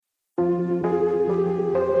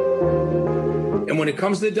when it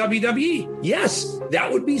comes to the WWE, yes,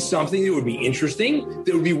 that would be something that would be interesting,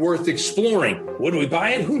 that would be worth exploring. Would we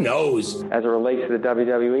buy it? Who knows? As it relates to the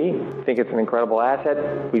WWE, I think it's an incredible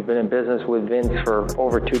asset. We've been in business with Vince for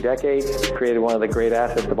over 2 decades, created one of the great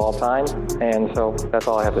assets of all time, and so that's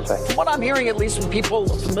all I have to say. What I'm hearing, at least from people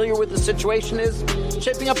familiar with the situation, is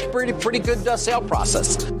shaping up to a pretty good sale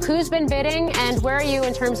process. Who's been bidding, and where are you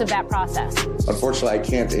in terms of that process? Unfortunately, I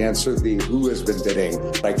can't answer the who has been bidding,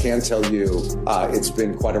 but I can tell you it's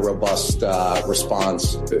been quite a robust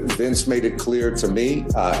response. Vince made it clear to me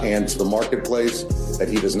and to the marketplace that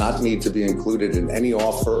he does not need to be included in any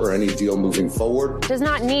offer or any deal moving forward. Does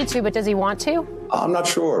not need to, but does he want to? I'm not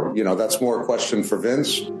sure. That's more a question for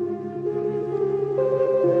Vince.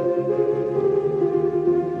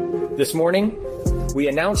 This morning, we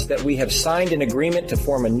announced that we have signed an agreement to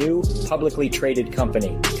form a new publicly traded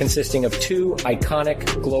company consisting of 2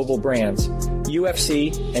 iconic global brands,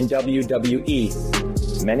 UFC and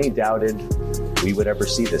WWE. Many doubted we would ever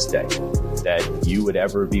see this day, that you would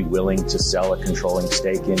ever be willing to sell a controlling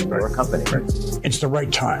stake in your company. Right. It's the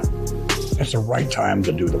right time. It's the right time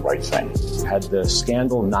to do the right thing. Had the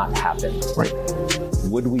scandal not happened, right,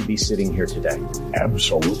 would we be sitting here today?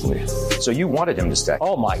 Absolutely. So you wanted him to stay?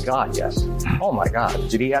 Oh my God, yes. Oh my God.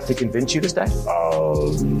 Did he have to convince you to stay?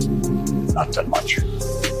 Not that much.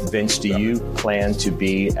 Vince, do you plan to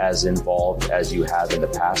be as involved as you have in the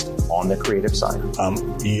past on the creative side?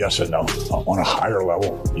 Yes and no. On a higher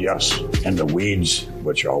level, yes. In the weeds,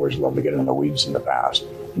 which I always love to get in the weeds in the past,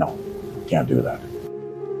 no, can't do that.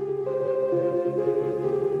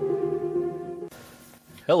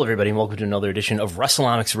 Hello, everybody, and welcome to another edition of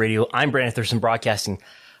WrestleNomics Radio. I'm Brandon Thurston, broadcasting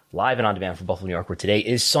live and on demand from Buffalo, New York, where today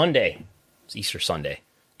is Sunday. It's Easter Sunday,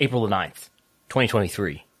 April the 9th,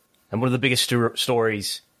 2023. And one of the biggest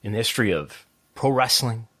stories in the history of pro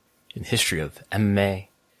wrestling, in the history of MMA,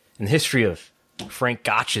 in the history of Frank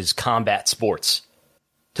Gotch's combat sports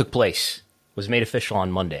took place, was made official on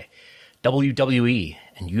Monday. WWE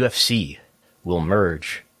and UFC will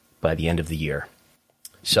merge by the end of the year.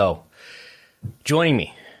 So, joining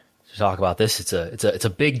me to talk about this, it's a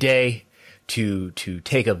big day to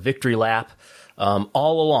take a victory lap.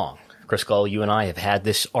 All along, Chris Gull, you and I have had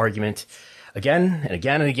this argument again and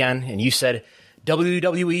again and again, and you said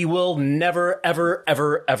WWE will never, ever,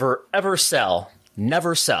 ever, ever, ever sell,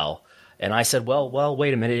 never sell. And I said, well,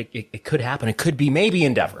 wait a minute, it could happen. It could be maybe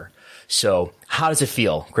Endeavor. So how does it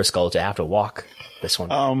feel, Chris Gull, to have to walk this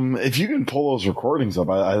one? If you can pull those recordings up,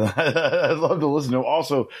 I'd love to listen to them.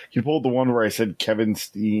 Also, you pulled the one where I said Kevin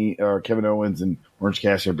Owens and Orange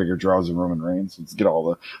Cassidy are bigger draws than Roman Reigns. Let's get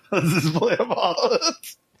all the display of all of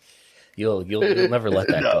it. You'll never let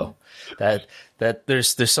that go. That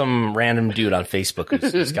there's some random dude on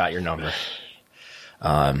Facebook who's got your number.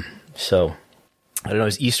 So I don't know.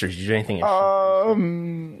 It's Easter. Did you do anything?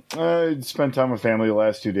 I spent time with family the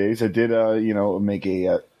last 2 days. I did, make a.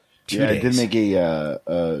 I did make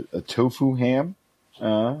a tofu ham.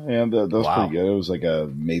 And that was pretty good. It was like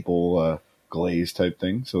a maple glaze type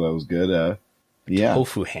thing, so that was good. Yeah,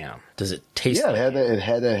 tofu ham. Does it taste? Yeah, it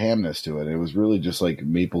had that hamness to it. It was really just like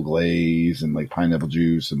maple glaze and like pineapple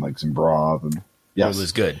juice and like some broth. And yes, it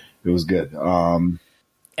was good. It was good.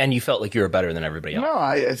 And you felt like you were better than everybody else.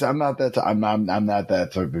 No, I'm not that. I'm not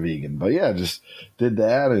that type of vegan. But yeah, just did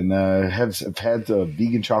that and have had a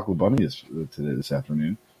vegan chocolate bunny this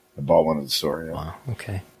afternoon. I bought one at the store. Yeah. Wow.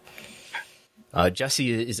 Okay.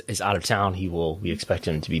 Jesse is out of town. We expect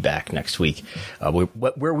him to be back next week.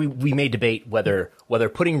 Where we may debate whether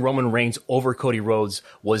putting Roman Reigns over Cody Rhodes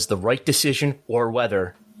was the right decision or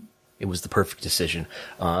whether it was the perfect decision.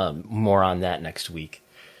 More on that next week.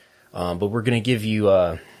 But we're going to give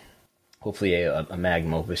you hopefully a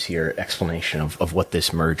magnum opus here explanation of what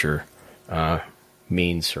this merger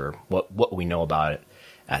means or what we know about it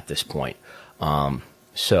at this point.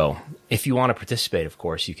 So if you want to participate, of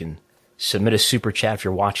course, you can submit a super chat if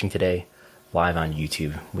you're watching today live on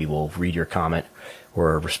YouTube. We will read your comment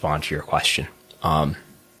or respond to your question.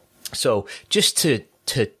 So just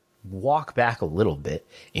to walk back a little bit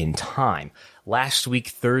in time, last week,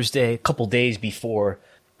 Thursday, a couple days before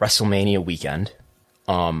WrestleMania weekend,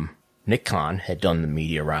 Nick Khan had done the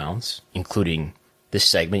media rounds, including this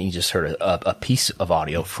segment. You just heard a piece of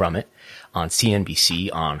audio from it on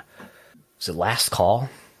CNBC on, was it Last Call?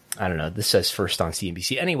 I don't know. This says first on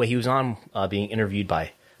CNBC. Anyway, he was on being interviewed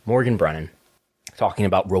by Morgan Brennan, talking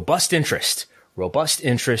about robust interest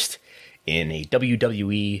in a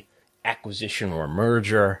WWE acquisition or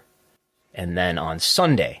merger. And then on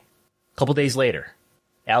Sunday, a couple days later,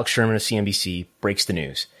 Alex Sherman of CNBC breaks the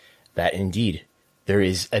news that indeed there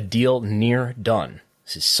is a deal near done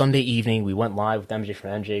This is Sunday evening. We went live with MJ from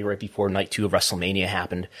MJ right before night 2 of WrestleMania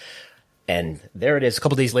happened. And there it is. A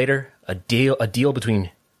couple days later, a deal between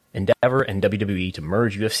Endeavor and WWE to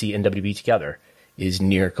merge UFC and WWE together is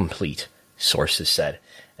near complete, sources said.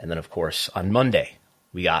 And then, of course, on Monday,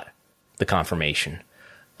 we got the confirmation.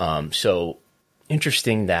 So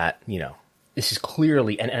interesting that, this is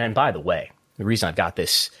clearly, and by the way, the reason I've got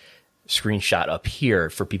this screenshot up here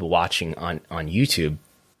for people watching on YouTube,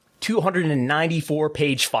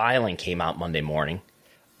 294-page filing came out Monday morning.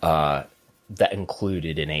 That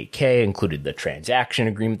included an 8K, included the transaction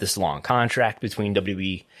agreement, this long contract between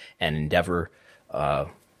WWE and Endeavor,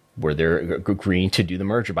 where they're agreeing to do the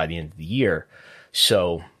merger by the end of the year.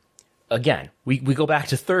 So, again, we go back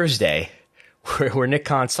to Thursday, where Nick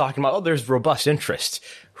Khan's talking about, there's robust interest.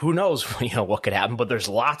 Who knows, what could happen, but there's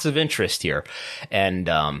lots of interest here. And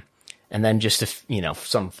then just,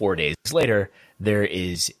 some 4 days later, there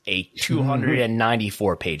is a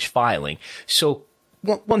 294-page filing. So,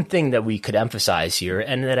 one thing that we could emphasize here,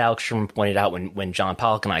 and that Alex Sherman pointed out when John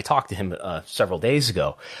Pollock and I talked to him several days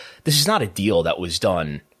ago, this is not a deal that was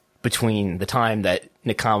done between the time that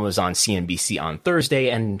Nick Khan was on CNBC on Thursday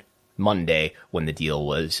and Monday when the deal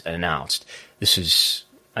was announced. This is,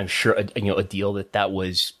 I'm sure, a deal that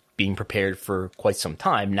was being prepared for quite some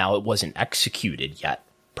time. Now, it wasn't executed yet,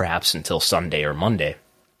 perhaps until Sunday or Monday,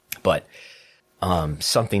 but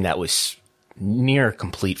something that was near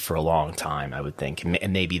complete for a long time, I would think.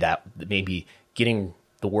 And maybe getting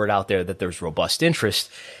the word out there that there's robust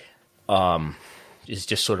interest is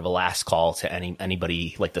just sort of a last call to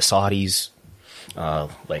anybody like the Saudis,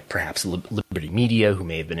 like perhaps Liberty Media, who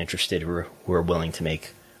may have been interested, who are willing to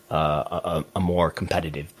make a more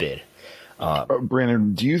competitive bid.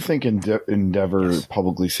 Brandon, do you think Endeavor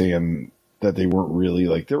publicly saying that they weren't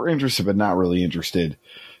really, they were interested but not really interested,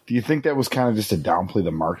 do you think that was kind of just to downplay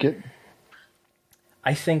the market?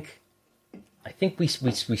 I think we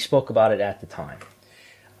spoke about it at the time.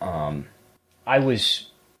 I was,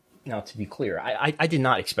 to be clear, I did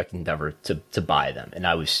not expect Endeavor to buy them, and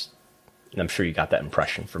I'm sure you got that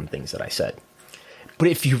impression from things that I said. But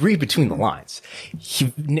if you read between the lines,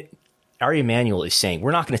 Ari Emanuel is saying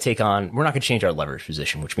we're not going to change our leverage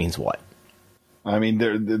position, which means what? I mean,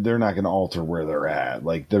 they're not going to alter where they're at.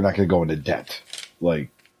 They're not going to go into debt.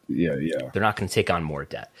 Yeah. They're not going to take on more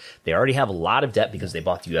debt. They already have a lot of debt because they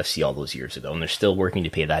bought the UFC all those years ago, and they're still working to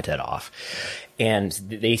pay that debt off. And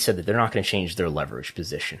they said that they're not going to change their leverage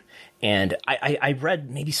position. And I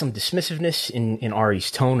read maybe some dismissiveness in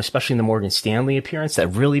Ari's tone, especially in the Morgan Stanley appearance, that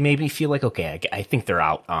really made me feel like, okay, I think they're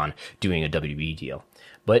out on doing a WWE deal.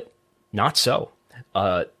 But not so.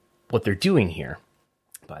 What they're doing here,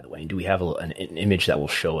 by the way, and do we have an image that will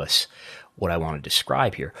show us what I want to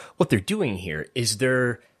describe here? What they're doing here is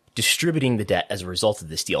they're distributing the debt as a result of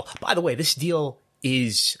this deal. By the way, this deal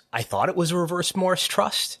I thought it was a reverse Morris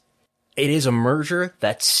Trust. It is a merger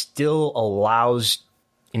that still allows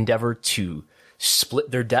Endeavor to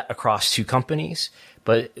split their debt across two companies,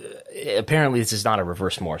 but apparently this is not a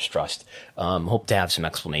reverse Morris Trust. Hope to have some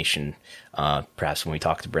explanation, perhaps when we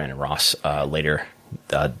talk to Brandon Ross later.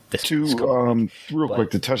 Real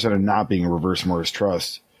quick, to touch on it not being a reverse Morris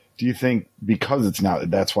Trust, do you think because it's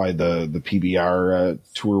not, that's why the PBR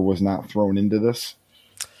tour was not thrown into this?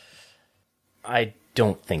 I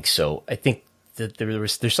don't think so. I think that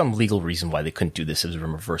there's some legal reason why they couldn't do this as a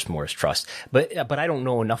reverse Morris Trust. But I don't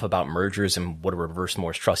know enough about mergers and what a reverse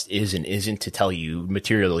Morris Trust is and isn't to tell you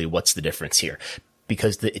materially what's the difference here.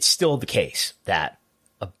 Because it's still the case that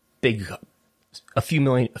a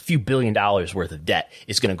few billion dollars worth of debt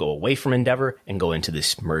is going to go away from Endeavor and go into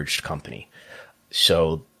this merged company.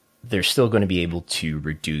 So they're still going to be able to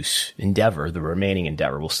reduce Endeavor. The remaining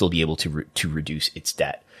Endeavor will still be able to reduce its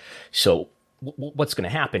debt. So what's going to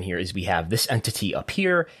happen here is we have this entity up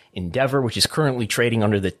here, Endeavor, which is currently trading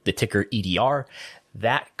under the ticker EDR.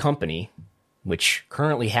 That company, which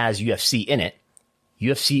currently has UFC in it,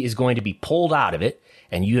 UFC is going to be pulled out of it,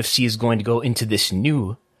 and UFC is going to go into this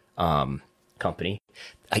new company.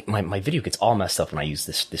 My video gets all messed up when I use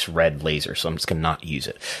this red laser, so I'm just going to not use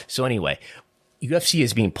it. So anyway, UFC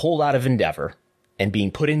is being pulled out of Endeavor and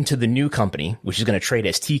being put into the new company, which is going to trade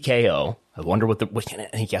as TKO. I wonder what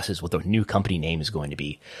any guesses what the new company name is going to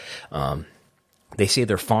be. They say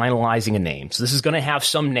they're finalizing a name. So this is going to have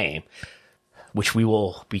some name, which we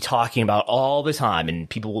will be talking about all the time, and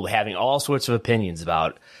people will be having all sorts of opinions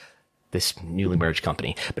about this newly merged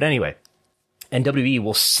company. But anyway, WWE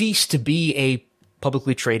will cease to be a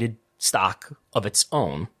publicly traded stock of its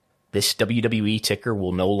own. This WWE ticker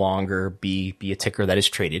will no longer be a ticker that is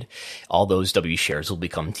traded. All those W shares will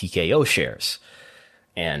become TKO shares.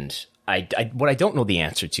 And what I don't know the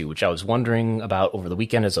answer to, which I was wondering about over the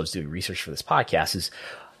weekend as I was doing research for this podcast, is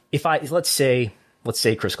if let's say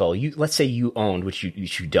Chris Cole, let's say you owned, which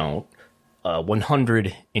you don't,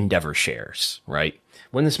 100 Endeavor shares, right?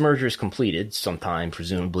 When this merger is completed, sometime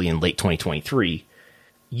presumably in late 2023,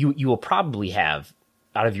 you will probably have,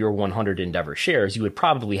 out of your 100 Endeavor shares, you would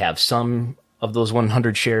probably have some of those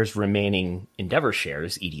 100 shares remaining Endeavor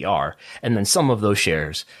shares, EDR, and then some of those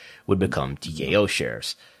shares would become TKO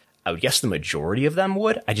shares. I would guess the majority of them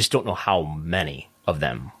would. I just don't know how many of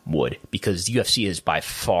them would, because UFC is by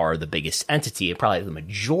far the biggest entity and probably the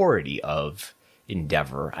majority of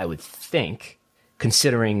Endeavor, I would think,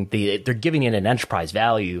 considering they're giving it an enterprise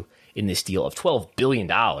value in this deal of $12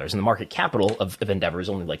 billion, and the market capital of Endeavor is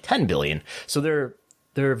only like $10 billion. So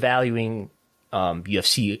they're valuing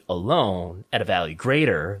UFC alone at a value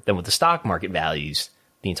greater than what the stock market values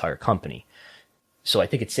the entire company. So I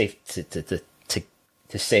think it's safe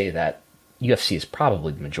to say that UFC is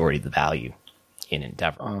probably the majority of the value in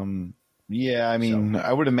Endeavor. Yeah, I mean,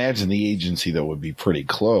 I would imagine the agency, though, would be pretty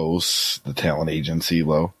close, the talent agency,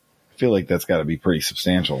 Lo. I feel like that's got to be pretty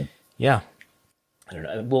substantial. Yeah. I don't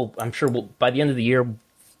know. Well, I'm sure by the end of the year,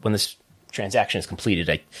 when this transaction is completed,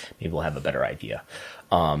 maybe we'll have a better idea.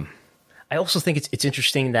 I also think it's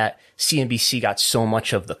interesting that CNBC got so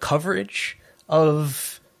much of the coverage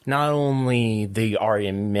of not only the Ari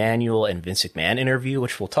Emanuel and Vince McMahon interview,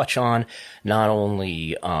 which we'll touch on, not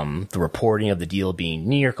only the reporting of the deal being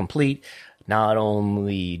near complete, not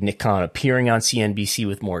only Nick Khan appearing on CNBC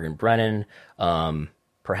with Morgan Brennan,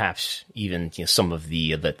 perhaps even some of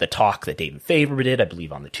the talk that David Faber did, I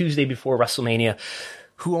believe, on the Tuesday before WrestleMania.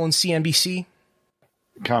 Who owns CNBC?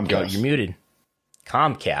 Comcast. You're muted.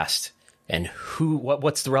 Comcast. And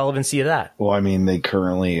what's the relevancy of that? Well, I mean, they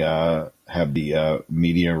currently have the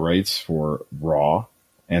media rights for Raw,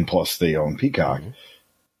 and plus they own Peacock.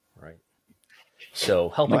 Mm-hmm. Right. So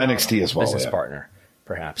helping NXT as well, business partner,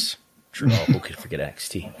 perhaps. True. Who could forget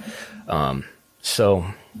NXT? So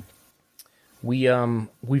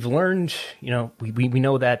we've learned, we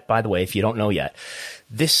know that, by the way, if you don't know yet,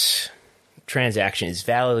 this transaction is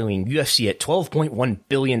valuing UFC at $12.1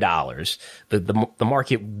 billion. The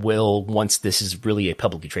market will, once this is really a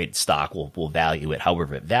publicly traded stock, will value it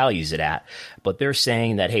however it values it at. But they're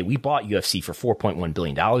saying that, hey, we bought UFC for $4.1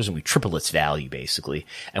 billion and we tripled its value, basically.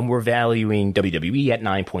 And we're valuing WWE at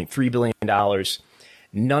 $9.3 billion.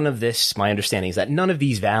 None of this, my understanding is that none of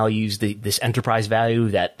these values, this enterprise value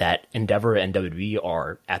that Endeavor and WWE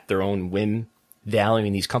are at their own whim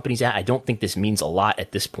valuing these companies at, I don't think this means a lot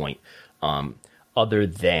at this point. Other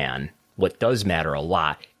than what does matter a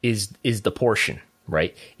lot is the portion,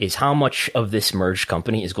 right? Is how much of this merged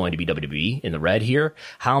company is going to be WWE in the red here?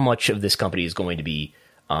 How much of this company is going to be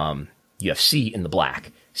UFC in the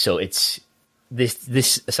black? So it's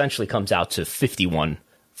this essentially comes out to 51-49,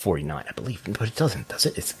 I believe, but it doesn't, does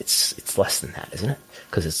it? It's less than that, isn't it?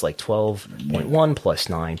 Because it's like 12.1 plus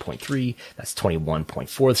 9.3. That's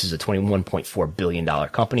 21.4. This is a $21.4 billion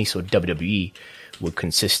company. So WWE would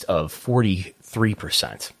consist of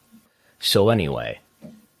 43%. So anyway,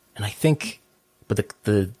 and I think, but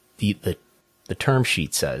the term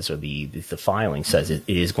sheet says, or the filing says it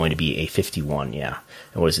is going to be a 51, yeah.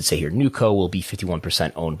 And what does it say here? Newco will be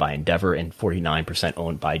 51% owned by Endeavor and 49%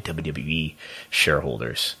 owned by WWE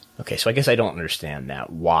shareholders. Okay, so I guess I don't understand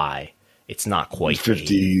that, why it's not quite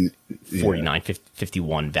 50, 49,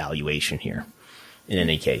 51 valuation here. In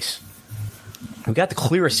any case, we've got the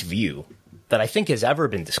clearest view that I think has ever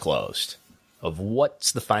been disclosed of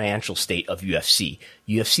what's the financial state of UFC.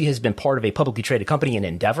 UFC has been part of a publicly traded company in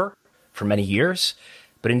Endeavor for many years,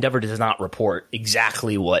 but Endeavor does not report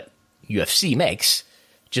exactly what UFC makes,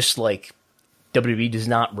 just like WWE does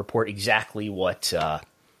not report exactly what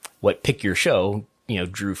Pick Your Show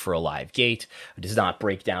drew for a live gate. It does not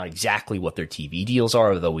break down exactly what their TV deals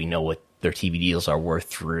are, although we know what their TV deals are worth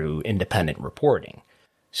through independent reporting.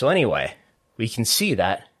 So anyway, we can see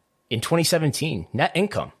that in 2017, net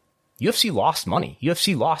income, UFC lost money.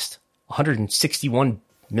 UFC lost $161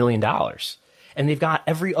 million. And they've got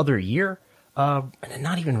every other year,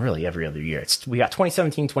 not even really every other year. We got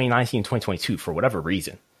 2017, 2019, 2022 for whatever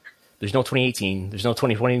reason. There's no 2018, there's no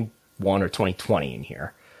 2021 or 2020 in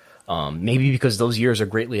here. Maybe because those years are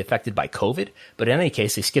greatly affected by COVID, but in any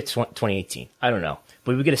case, they skipped 2018. I don't know.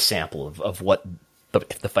 But we get a sample of what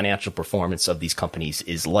the financial performance of these companies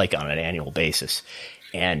is like on an annual basis.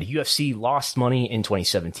 And UFC lost money in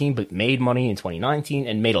 2017, but made money in 2019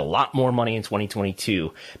 and made a lot more money in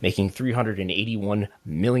 2022, making $381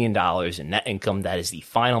 million in net income. That is the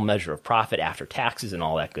final measure of profit after taxes and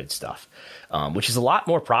all that good stuff, which is a lot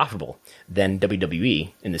more profitable than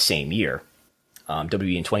WWE in the same year.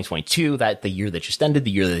 WWE in 2022, that the year that just ended,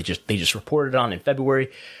 the year that they just reported on in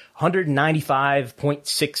February,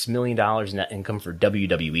 $195.6 million in net income for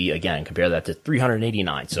WWE. Again, compare that to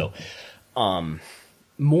 389. So,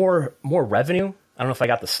 more revenue. I don't know if I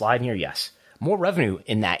got the slide here. Yes. More revenue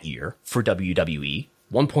in that year for WWE.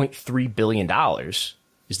 $1.3 billion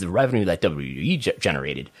is the revenue that WWE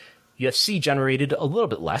generated. UFC generated a little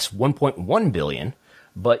bit less, $1.1 billion,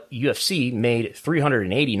 but UFC made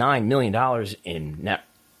 $389 million in net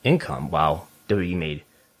income, while WWE made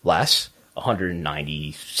less,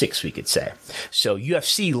 196, we could say. So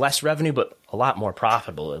UFC less revenue, but a lot more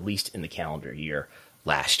profitable, at least in the calendar year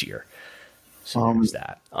last year. So there's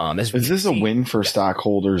that. Is this a win for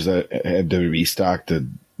stockholders that had WWE stock to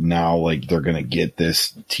now, like, they're going to get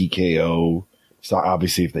this TKO stock?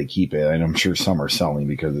 Obviously, if they keep it, and I'm sure some are selling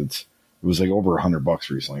because it was like over $100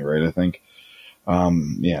 recently, right? I think.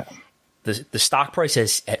 Yeah. The stock price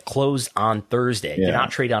has closed on Thursday. Did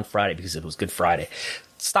not trade on Friday because it was Good Friday.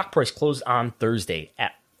 Stock price closed on Thursday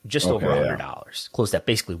at just over $100. Yeah. Closed at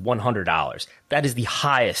basically $100. That is the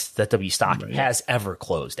highest that W stock has ever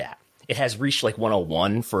closed at. It has reached like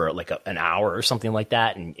 101 for like an hour or something like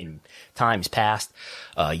that in times past,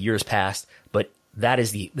 years past. But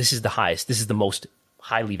this is the highest. This is the most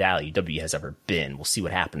highly valued W has ever been. We'll see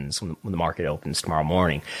what happens when the market opens tomorrow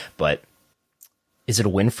morning. But is it a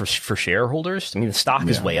win for shareholders? I mean, the stock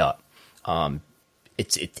is way up.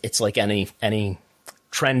 It's like any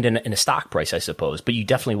trend in a stock price, I suppose. But you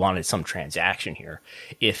definitely wanted some transaction here.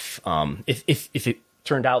 If it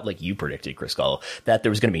turned out like you predicted, Chris Gullo, that there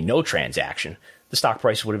was going to be no transaction, the stock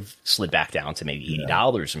price would have slid back down to maybe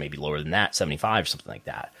 $80 or maybe lower than that, 75, something like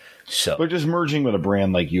that. So, but just merging with a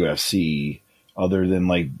brand like UFC, other than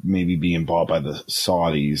like maybe being bought by the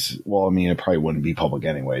Saudis, well, I mean, it probably wouldn't be public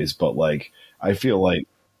anyways, but like, I feel like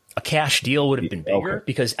a cash deal would have been bigger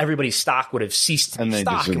because everybody's stock would have ceased to be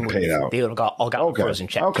stock and they would have all got frozen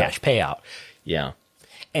cash payout. Yeah.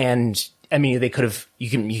 And I mean, they could have, you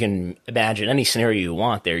can imagine any scenario you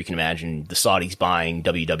want there. You can imagine the Saudis buying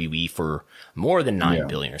WWE for more than $9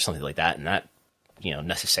 billion or something like that. And that,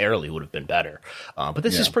 necessarily would have been better. But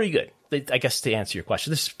this is pretty good. I guess to answer your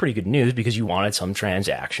question, this is pretty good news because you wanted some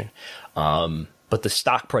transaction. But the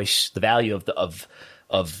stock price, the value of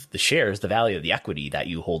the shares, the value of the equity that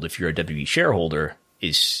you hold if you're a WWE shareholder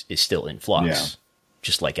is still in flux,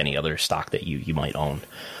 just like any other stock that you might own.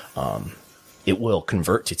 It will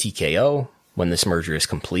convert to TKO when this merger is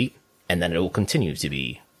complete, and then it will continue to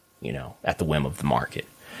be, at the whim of the market.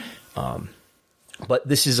 But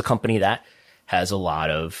this is a company that has a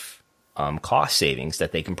lot of cost savings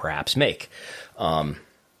that they can perhaps make.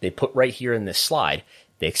 They put right here in this slide,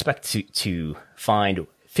 they expect to find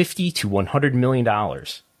 $50 to $100 million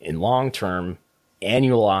in long-term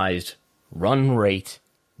annualized run rate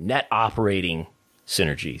net operating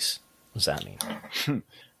synergies. What does that mean?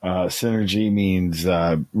 Synergy means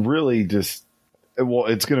really just, well,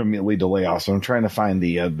 it's going to lead to layoffs. So I'm trying to find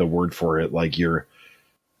the word for it. Like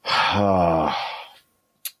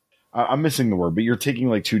I'm missing the word, but you're taking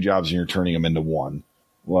like two jobs and you're turning them into one.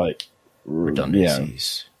 Like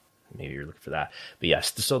redundancies. Yeah. Maybe you're looking for that. But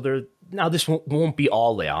yes, so this won't be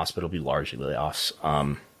all layoffs, but it'll be largely layoffs.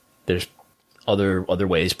 There's other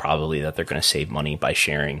ways probably that they're going to save money by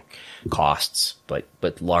sharing costs, but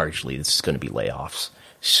largely this is going to be layoffs.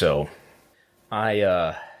 So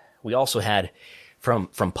we also had from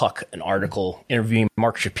Puck an article interviewing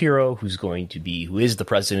Mark Shapiro, who is the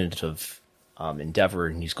president of Endeavor,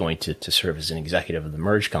 and he's going to serve as an executive of the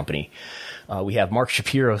merged company. We have Mark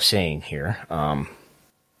Shapiro saying here, I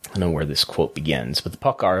don't know where this quote begins, but the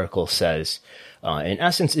Puck article says, in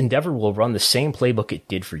essence, Endeavor will run the same playbook it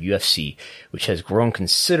did for UFC, which has grown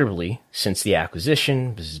considerably since the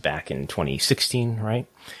acquisition. This is back in 2016, right?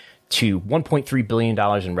 To $1.3 billion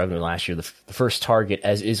in revenue last year. The first target,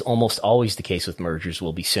 as is almost always the case with mergers,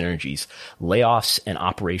 will be synergies, layoffs, and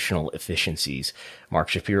operational efficiencies. Mark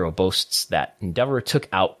Shapiro boasts that Endeavor took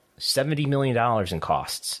out $70 million in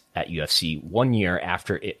costs at UFC 1 year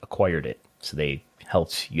after it acquired it. So they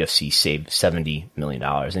helped UFC save $70 million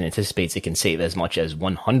and anticipates it can save as much as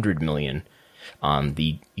 $100 million on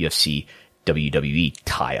the UFC WWE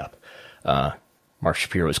tie-up. Mark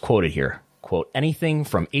Shapiro is quoted here. Quote, anything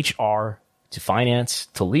from HR to finance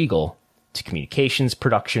to legal to communications,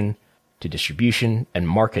 production to distribution and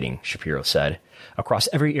marketing, Shapiro said. Across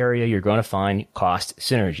every area, you're going to find cost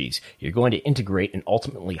synergies. You're going to integrate and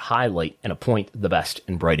ultimately highlight and appoint the best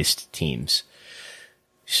and brightest teams.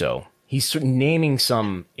 So he's sort of naming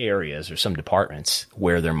some areas or some departments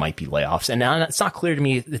where there might be layoffs. And now it's not clear to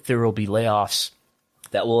me that there will be layoffs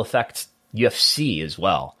that will affect UFC as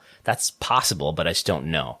well. That's possible, but I just don't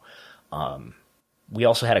know. we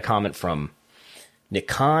also had a comment from Nick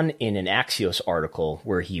Khan in an Axios article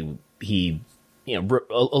where he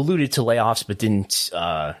alluded to layoffs, but didn't.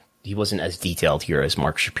 He wasn't as detailed here as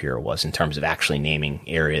Mark Shapiro was in terms of actually naming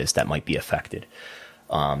areas that might be affected.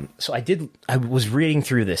 So I was reading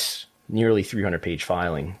through this nearly 300-page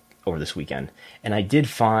filing over this weekend, and I did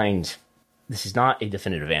find, this is not a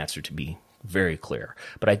definitive answer to be very clear,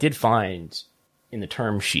 but I did find in the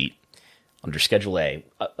term sheet under Schedule A,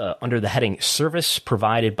 under the heading Service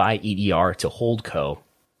Provided by EDR to Holdco,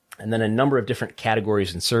 and then a number of different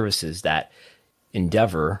categories and services that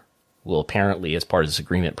Endeavor will apparently, as part of this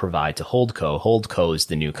agreement, provide to Holdco. Holdco is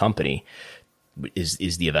the new company,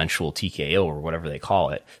 is the eventual TKO or whatever they call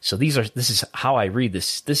it. So this is how I read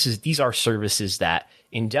this. These are services that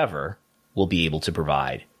Endeavor will be able to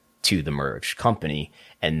provide to the merged company,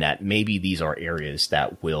 and that maybe these are areas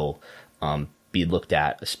that will be looked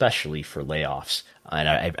at, especially for layoffs.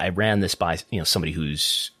 And I ran this by somebody who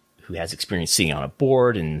has experience sitting on a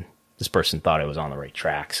board, and this person thought I was on the right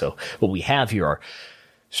track. So what we have here are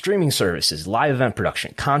streaming services, live event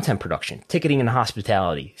production, content production, ticketing and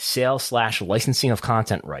hospitality, sales/licensing of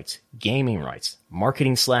content rights, gaming rights,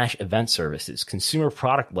 marketing/event services, consumer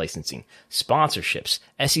product licensing, sponsorships,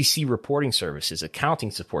 SEC reporting services, accounting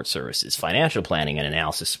support services, financial planning and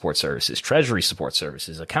analysis support services, treasury support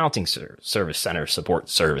services, accounting service center support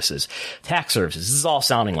services, tax services. This is all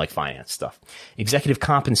sounding like finance stuff. Executive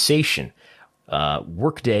compensation,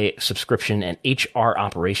 Workday subscription and HR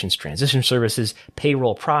operations transition services,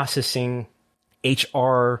 payroll processing,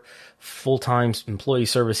 HR, full-time employee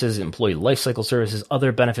services, employee lifecycle services,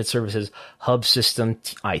 other benefit services, hub system,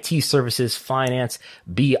 IT services, finance,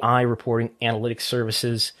 BI reporting, analytics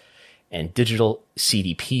services, and digital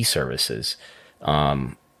CDP services.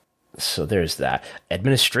 So there's that.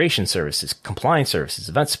 Administration services, compliance services,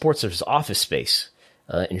 event support services, office space,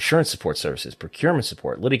 insurance support services, procurement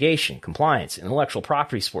support, litigation, compliance, intellectual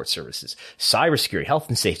property support services, cybersecurity, health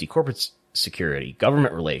and safety, corporate security,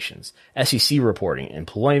 government relations, SEC reporting,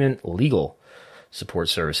 employment, legal support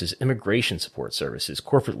services, immigration support services,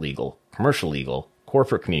 corporate legal, commercial legal,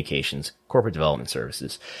 corporate communications, corporate development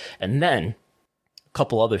services. And then a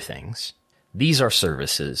couple other things. These are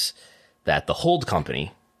services that the hold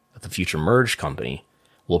company, the future merged company,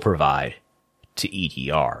 will provide to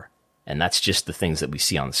EDR. And that's just the things that we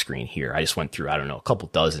see on the screen here. I just went through, a couple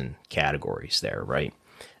dozen categories there, right?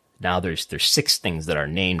 Now there's 6 things that are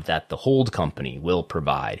named that the hold company will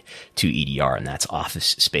provide to EDR, and that's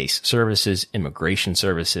office space services, immigration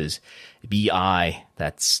services, BI,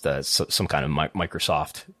 that's some kind of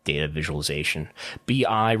Microsoft data visualization,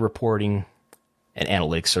 BI reporting and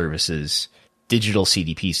analytics services, digital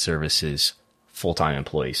CDP services, full-time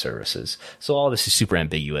employee services. So all this is super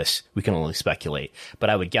ambiguous. We can only speculate, but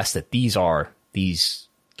I would guess that these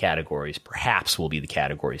categories perhaps will be the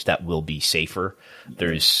categories that will be safer.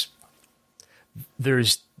 There's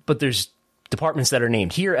departments that are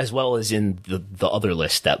named here as well as in the other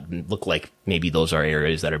list that look like maybe those are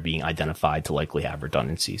areas that are being identified to likely have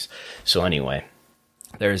redundancies. So anyway,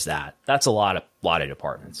 there's that. That's a lot of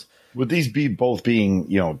departments. Would these be both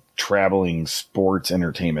being, traveling sports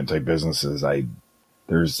entertainment type businesses?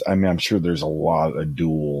 I'm sure there's a lot of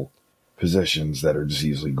dual positions that are just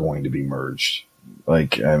easily going to be merged.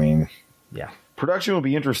 Yeah. Production will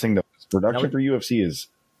be interesting though. Production for UFC is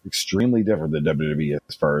extremely different than WWE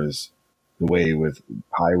as far as the way with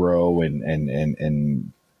pyro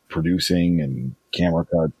and producing and camera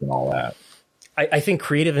cuts and all that. I think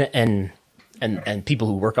creative and people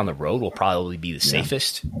who work on the road will probably be the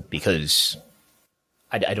safest because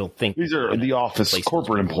I don't think these are the office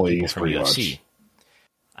corporate employees from UFC.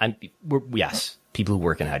 Yes, people who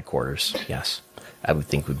work in headquarters. Yes, I would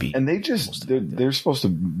think would be. And they're supposed to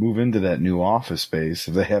move into that new office space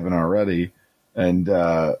if they haven't already. And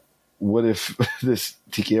what if this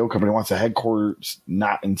TKO company wants a headquarters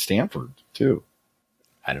not in Stanford too?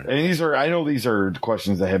 I don't know. And I know these are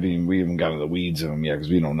questions that we haven't gotten to the weeds of them yet because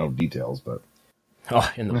we don't know details, but.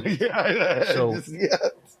 In the weeds.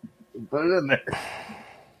 Put it in there.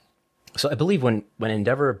 So I believe when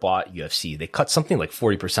Endeavor bought UFC, they cut something like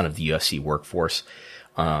 40% of the UFC workforce.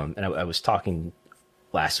 And I was talking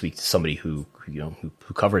last week to somebody who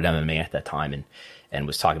covered MMA at that time and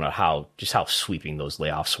was talking about how sweeping those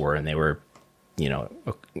layoffs were. And they were,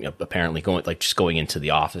 apparently going into the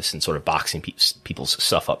office and sort of boxing people's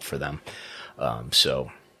stuff up for them.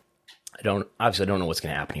 So I don't know what's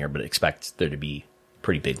going to happen here, but expect there to be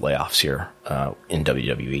pretty big layoffs here, in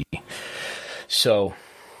WWE. So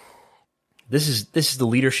this is the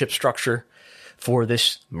leadership structure for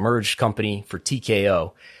this merged company for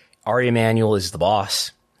TKO. Ari Emanuel is the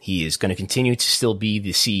boss. He is going to continue to still be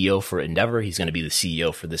the CEO for Endeavor. He's going to be the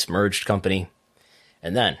CEO for this merged company.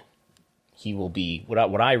 And then he will be,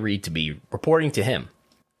 what I read to be reporting to him,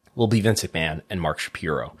 will be Vince McMahon and Mark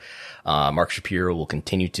Shapiro. Mark Shapiro will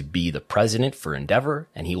continue to be the president for Endeavor,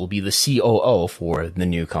 and he will be the COO for the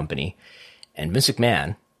new company. And Vince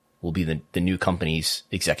McMahon will be the new company's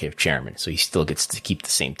executive chairman. So he still gets to keep the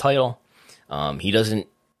same title.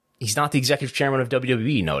 He's not the executive chairman of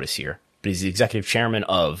WWE, notice here, but he's the executive chairman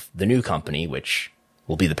of the new company, which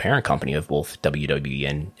will be the parent company of both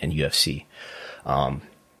WWE and UFC.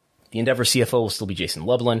 The Endeavor CFO will still be Jason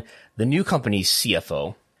Lublin. The new company's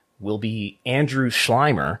CFO will be Andrew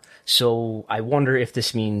Schleimer. So I wonder if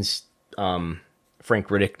this means Frank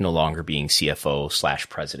Riddick no longer being CFO /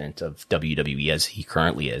 president of WWE as he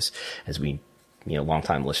currently is. As we,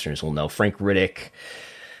 longtime listeners will know, Frank Riddick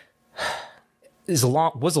was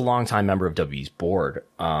a longtime member of WWE's board.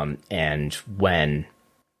 And when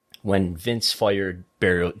Vince fired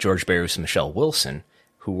George Barrios and Michelle Wilson,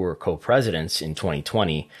 who were co-presidents in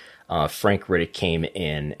 2020, Frank Riddick came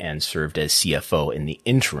in and served as CFO in the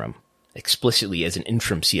interim, explicitly as an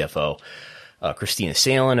interim CFO. Christina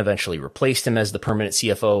Salen eventually replaced him as the permanent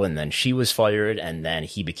CFO, and then she was fired, and then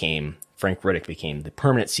Frank Riddick became the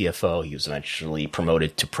permanent CFO. He was eventually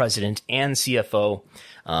promoted to president and CFO.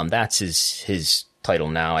 That's his title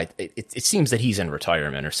now. It seems that he's in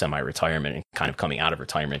retirement or semi-retirement and kind of coming out of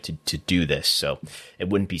retirement to do this. So it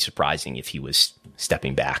wouldn't be surprising if he was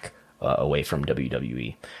stepping back away from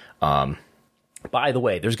WWE. By the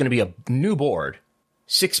way, there's going to be a new board.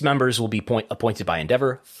 6 members will be appointed by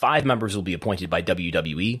Endeavor. 5 members will be appointed by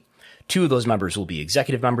WWE. 2 of those members will be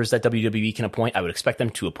executive members that WWE can appoint. I would expect them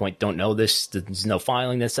to appoint, don't know this, there's no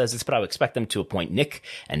filing that says this, but I would expect them to appoint Nick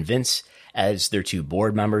and Vince as their 2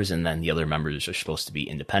 board members, and then the other members are supposed to be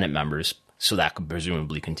independent members. So that could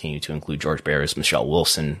presumably continue to include George Barrios, Michelle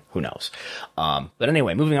Wilson, who knows. But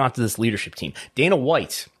anyway, moving on to this leadership team. Dana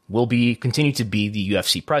White will continue to be the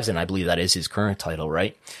UFC president. I believe that is his current title,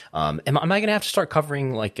 right? Am I going to have to start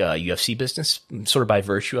covering like UFC business sort of by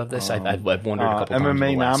virtue of this? I've wondered a couple times.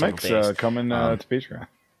 MMA-nomics coming to Patreon.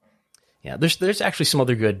 Yeah, there's actually some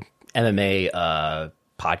other good MMA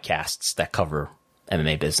podcasts that cover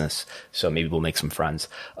MMA business, so maybe we'll make some friends.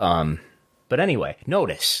 But anyway,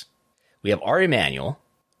 notice we have Ari Emanuel.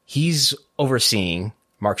 He's overseeing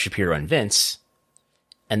Mark Shapiro and Vince,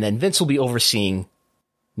 and then Vince will be overseeing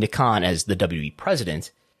Nick Khan as the WWE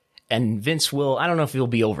president, and Vince will, I don't know if he'll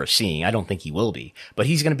be overseeing, I don't think he will be, but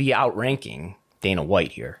he's going to be outranking Dana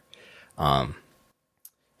White here. And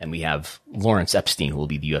we have Lawrence Epstein, who will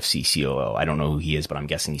be the UFC COO. I don't know who he is, but I'm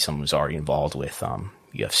guessing he's someone who's already involved with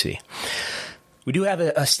UFC. We do have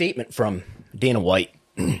a statement from Dana White.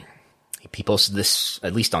 He posted this,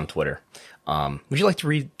 at least on Twitter. Would you like to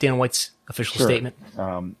read Dana White's official statement?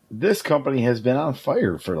 This company has been on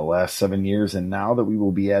fire for the last 7 years, and now that we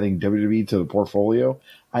will be adding WWE to the portfolio,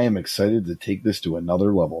 I am excited to take this to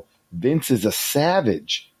another level. Vince is a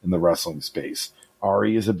savage in the wrestling space.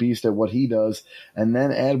 Ari is a beast at what he does, and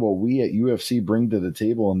then add what we at UFC bring to the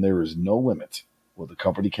table, and there is no limit what the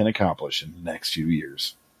company can accomplish in the next few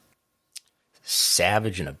years.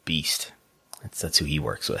 Savage and a beast. That's who he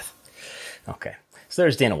works with. Okay. So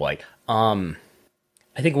there's Dana White.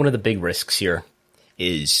 I think one of the big risks here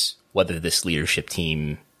is whether this leadership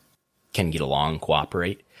team can get along,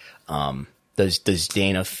 cooperate. Does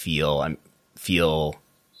Dana feel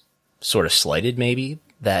sort of slighted maybe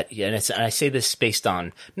that, and I say this based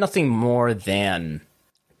on nothing more than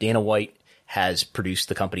Dana White has produced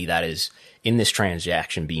the company that is in this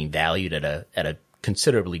transaction being valued at a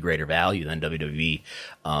considerably greater value than WWE.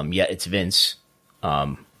 Yet it's Vince,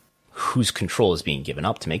 whose control is being given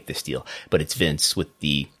up to make this deal, but it's Vince with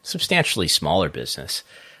the substantially smaller business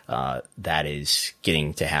that is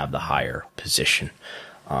getting to have the higher position.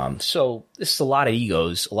 So this is a lot of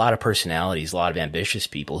egos, a lot of personalities, a lot of ambitious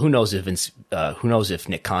people. Who knows if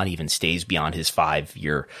Nick Khan even stays beyond his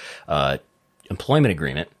 5-year employment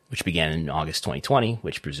agreement, which began in August 2020,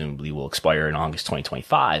 which presumably will expire in August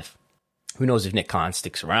 2025. Who knows if Nick Khan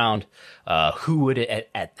sticks around? Who would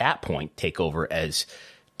at that point take over as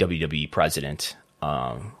WWE president?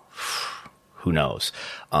 Who knows?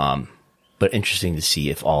 But interesting to see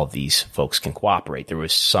if all of these folks can cooperate. There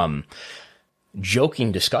was some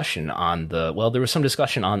joking discussion in the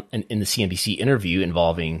CNBC interview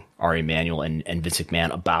involving Ari Emanuel and Vince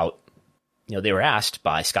McMahon about, they were asked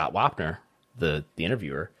by Scott Wapner, the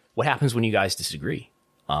interviewer, what happens when you guys disagree?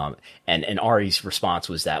 And Ari's response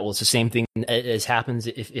was that, well, it's the same thing as happens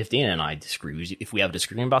if Dana and I disagree. If we have a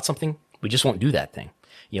disagreement about something, we just won't do that thing.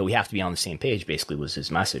 We have to be on the same page, basically, was his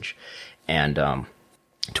message. And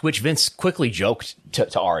To which Vince quickly joked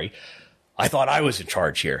to Ari, "I thought I was in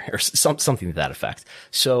charge here," or something to that effect.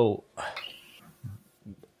 So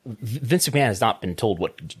Vince McMahon has not been told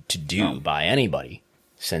what to do by anybody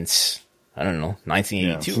since, I don't know,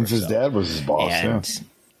 1982. Since his dad was his boss.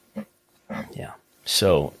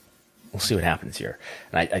 So we'll see what happens here.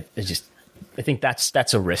 And I think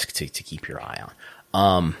that's a risk to keep your eye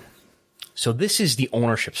on. So this is the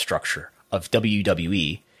ownership structure of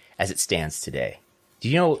WWE as it stands today. Do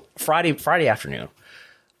you know, Friday afternoon,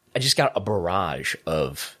 I just got a barrage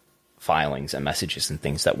of filings and messages and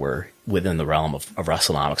things that were within the realm of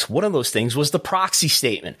WrestleNomics. One of those things was the proxy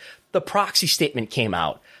statement. The proxy statement came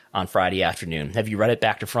out on Friday afternoon. Have you read it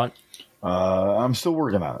back to front? I'm still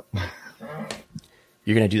working on it.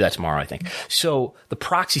 You're going to do that tomorrow, I think. So the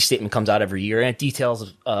proxy statement comes out every year, and it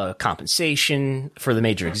details compensation for the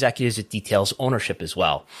major executives. It details ownership as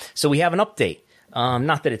well. So we have an update.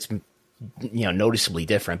 Not that it's noticeably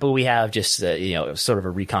different, but we have just sort of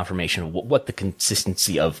a reconfirmation of what the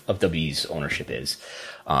consistency of WWE's ownership is,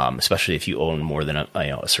 especially if you own more than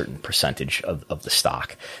a certain percentage of the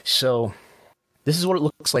stock. So this is what it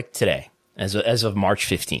looks like today, as of March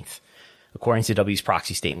 15th, according to WWE's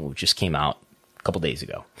proxy statement, which just came out a couple days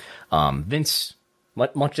ago. Vince,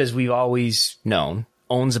 much as we've always known,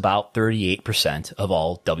 owns about 38% of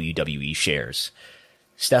all WWE shares.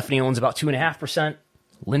 Stephanie owns about 2.5%.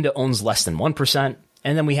 Linda owns less than 1%.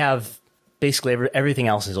 And then we have basically everything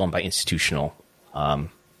else is owned by institutional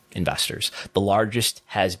investors. The largest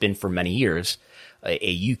has been for many years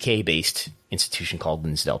a UK-based institution called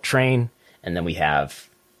Linsdale Train. And then we have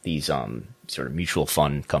these sort of mutual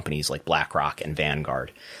fund companies like BlackRock and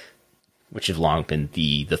Vanguard, which have long been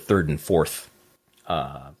the third and fourth,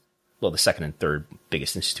 the second and third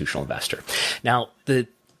biggest institutional investor. Now, the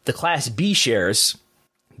Class B shares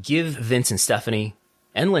give Vince and Stephanie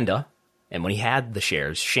and Linda, and when he had the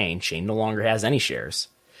shares, Shane no longer has any shares.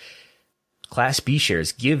 Class B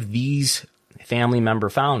shares give these family member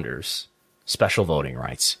founders special voting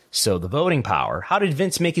rights. So the voting power, how did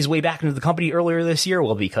Vince make his way back into the company earlier this year?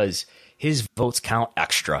 Well, because his votes count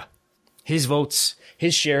extra. His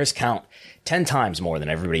shares count 10 times more than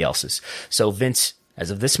everybody else's. So Vince,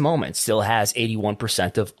 as of this moment, still has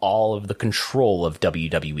 81% of all of the control of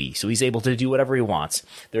WWE. So he's able to do whatever he wants.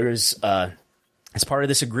 There's, as part of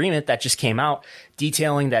this agreement that just came out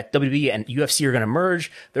detailing that WWE and UFC are going to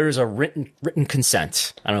merge, there's a written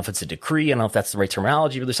consent. I don't know if it's a decree. I don't know if that's the right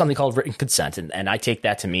terminology, but there's something called written consent. And I take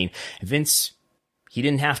that to mean Vince, he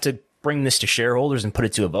didn't have to bring this to shareholders and put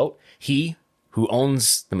it to a vote. He, who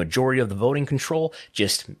owns the majority of the voting control,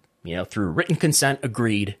 just, through written consent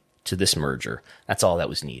agreed to this merger. That's all that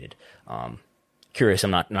was needed. Curious.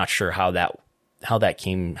 I'm not sure how that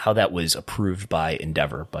was approved by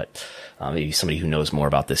Endeavor, but maybe somebody who knows more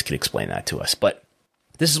about this could explain that to us. But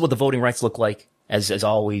this is what the voting rights look like. As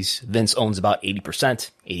always, Vince owns about 80%,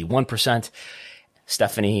 81%.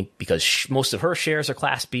 Stephanie, because most of her shares are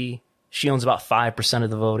Class B, she owns about 5% of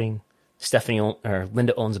the voting.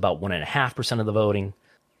 Linda owns about 1.5% of the voting.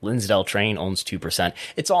 Linsdale Train owns 2%.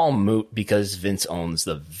 It's all moot because Vince owns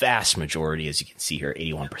the vast majority, as you can see here,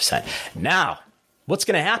 81%. Now, what's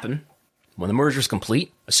going to happen when the merger is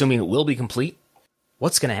complete, assuming it will be complete?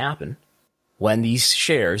 What's going to happen when these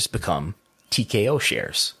shares become TKO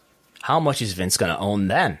shares? How much is Vince going to own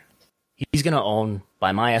then? He's going to own,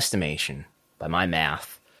 by my estimation, by my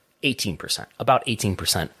math, 18%, about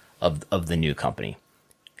 18% of the new company.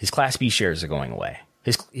 His Class B shares are going away.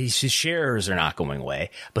 His shares are not going away,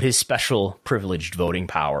 but his special privileged voting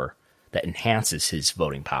power that enhances his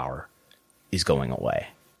voting power is going away.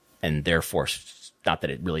 And therefore, not that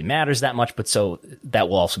it really matters that much, but so that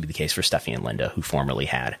will also be the case for Stephanie and Linda, who formerly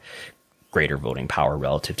had greater voting power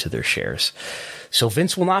relative to their shares. So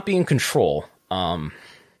Vince will not be in control. I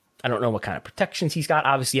don't know what kind of protections he's got.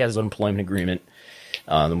 Obviously, he has an employment agreement.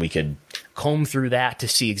 Then we could comb through that to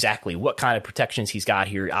see exactly what kind of protections he's got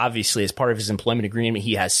here. Obviously, as part of his employment agreement,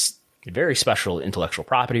 he has very special intellectual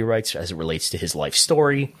property rights as it relates to his life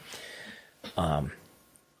story. But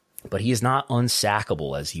he is not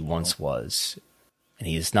unsackable as he once was. And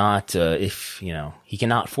he is not, he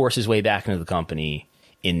cannot force his way back into the company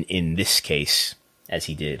in this case, as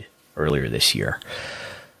he did earlier this year.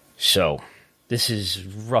 So this is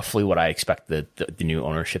roughly what I expect the new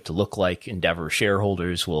ownership to look like. Endeavor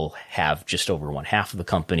shareholders will have just over 1/2 of the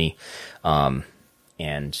company.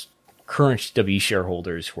 And current W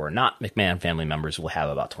shareholders who are not McMahon family members will have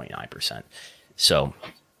about 29%. So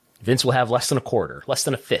Vince will have less than a quarter, less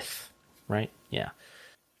than a fifth, right? Yeah.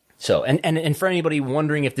 So, and for anybody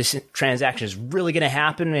wondering if this transaction is really going to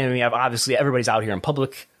happen, and we have obviously everybody's out here in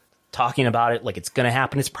public talking about it like it's going to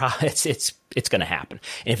happen. It's going to happen.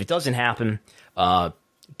 And if it doesn't happen,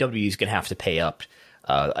 WWE is going to have to pay a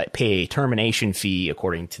termination fee,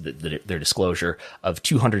 according to their disclosure, of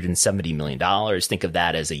 $270 million. Think of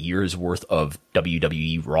that as a year's worth of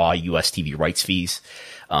WWE Raw US TV rights fees.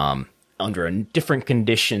 Under a different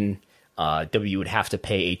condition, WWE would have to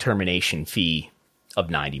pay a termination fee of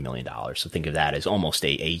 $90 million. So think of that as almost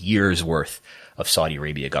a year's worth of Saudi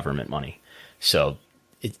Arabia government money. So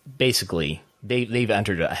it basically, they've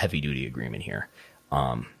entered a heavy duty agreement here.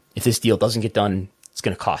 If this deal doesn't get done, it's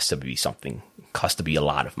going to cost WWE something. Cost to be a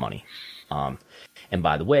lot of money. And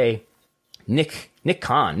by the way, Nick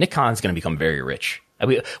Khan's going to become very rich.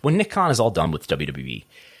 When Nick Khan is all done with WWE,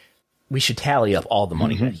 we should tally up all the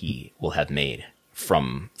money that he will have made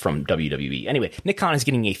from WWE. Anyway, Nick Khan is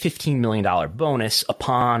getting a $15 million bonus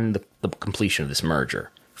upon the completion of this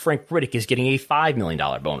merger. Frank Riddick is getting a $5 million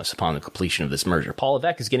bonus upon the completion of this merger. Paul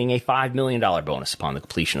Levesque is getting a $5 million bonus upon the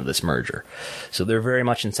completion of this merger. So they're very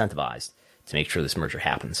much incentivized to make sure this merger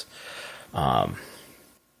happens.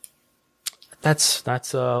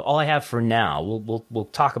 That's all I have for now. We'll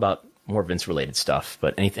talk about more Vince related stuff,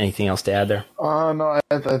 but anything else to add there? No,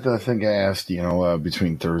 I think I asked,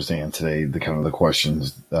 between Thursday and today, the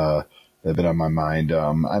questions that have been on my mind.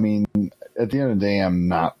 I mean, at the end of the day, I'm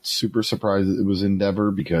not super surprised that it was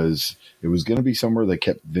Endeavor, because it was going to be somewhere that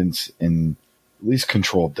kept Vince in at least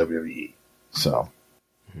control of WWE. So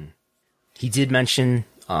he did mention,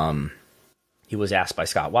 he was asked by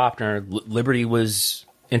Scott Wapner, Liberty was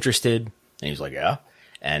interested, and he was like, yeah.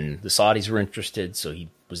 And the Saudis were interested, so he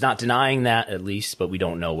was not denying that, at least, but we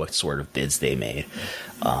don't know what sort of bids they made.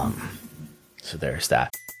 So there's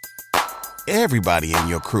that. Everybody in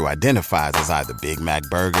your crew identifies as either Big Mac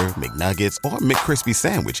Burger, McNuggets, or McCrispy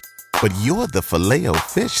Sandwich. But you're the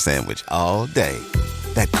Filet-O-Fish Sandwich all day.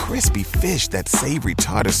 That crispy fish, that savory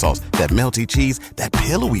tartar sauce, that melty cheese, that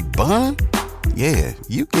pillowy bun. Yeah,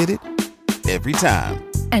 you get it. Every time.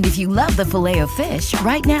 And if you love the Filet-O-Fish,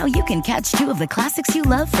 right now you can catch two of the classics you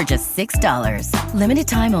love for just $6. Limited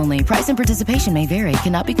time only. Price and participation may vary.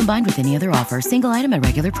 Cannot be combined with any other offer. Single item at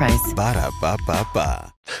regular price.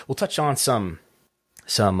 Ba-da-ba-ba-ba. We'll touch on some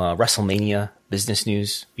WrestleMania business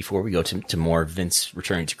news before we go to more Vince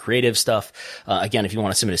returning to creative stuff. Again, if you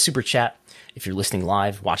want to submit a super chat, if you're listening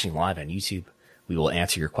live, watching live on YouTube, we will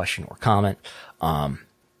answer your question or comment.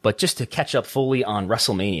 But just to catch up fully on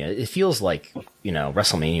WrestleMania, it feels like,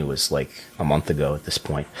 WrestleMania was like a month ago at this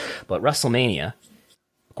point. But WrestleMania,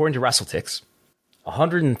 according to WrestleTix,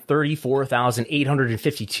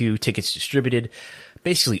 134,852 tickets distributed.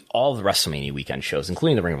 Basically all the WrestleMania weekend shows,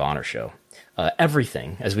 including the Ring of Honor show.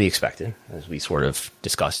 Everything, as we expected, as we sort of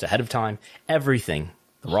discussed ahead of time, everything,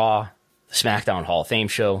 the Raw, the SmackDown Hall of Fame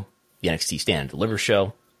show, the NXT Stand and Deliver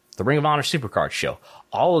show, the Ring of Honor Supercard show,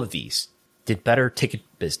 all of these did better ticket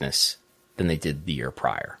business than they did the year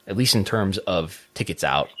prior, at least in terms of tickets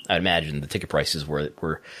out. I'd imagine the ticket prices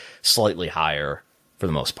were slightly higher for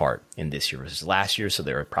the most part in this year versus last year, so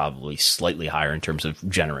they were probably slightly higher in terms of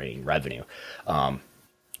generating revenue.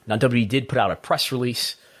 Now, WWE did put out a press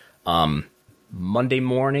release Monday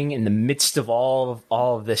morning in the midst of all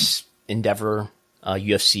of this Endeavor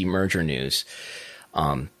UFC merger news.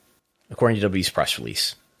 According to WWE's press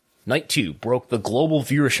release, Night 2 broke the global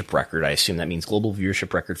viewership record. I assume that means global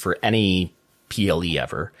viewership record for any PLE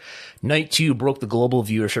ever. Night 2 broke the global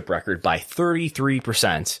viewership record by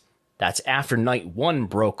 33%. That's after Night 1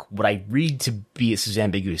 broke what I read to be, this is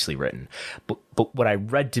ambiguously written, but what I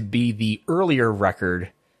read to be the earlier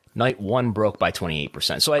record, Night 1 broke by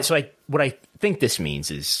 28%. So what I think this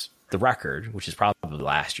means is the record, which is probably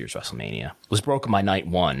last year's WrestleMania, was broken by Night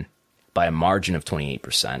 1 by a margin of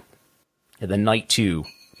 28%. And then Night 2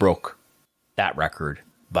 broke that record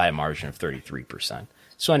by a margin of 33%.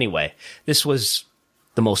 So anyway, this was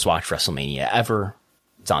the most watched WrestleMania ever.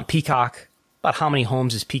 It's on Peacock. About how many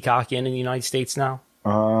homes is Peacock in the United States now?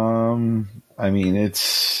 I mean,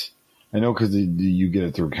 I know because you get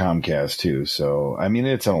it through Comcast too. So, I mean,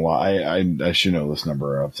 it's a lot. I should know this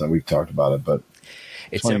number. We've talked about it, but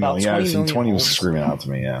it's in about 20 million. 20 was screaming out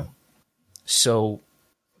to me. Yeah. So,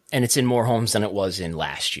 and it's in more homes than it was in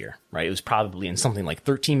last year, right? It was probably in something like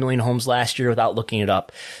 13 million homes last year without looking it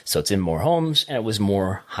up. So it's in more homes and it was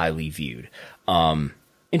more highly viewed.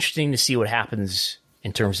 Interesting to see what happens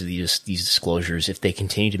in terms of these disclosures, if they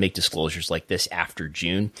continue to make disclosures like this after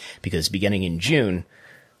June, because beginning in June,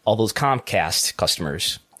 all those Comcast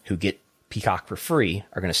customers who get Peacock for free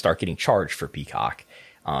are going to start getting charged for Peacock.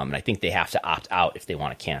 And I think they have to opt out if they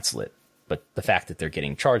want to cancel it. But the fact that they're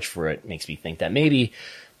getting charged for it makes me think that maybe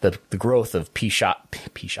the growth of Peacock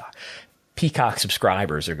Peacock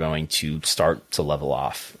subscribers are going to start to level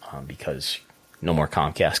off because no more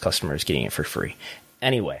Comcast customers getting it for free.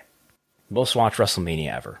 Anyway, most watched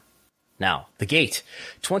WrestleMania ever. Now, the gate,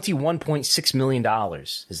 $21.6 million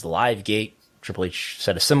is the live gate. Triple H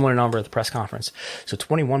said a similar number at the press conference. So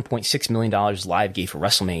 $21.6 million live gate for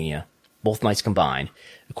WrestleMania, both nights combined.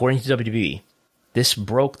 According to WWE, this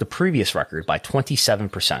broke the previous record by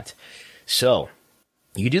 27%. So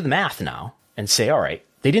you do the math now and say, all right,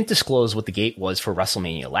 they didn't disclose what the gate was for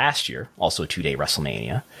WrestleMania last year, also a 2-day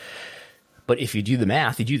WrestleMania. But if you do the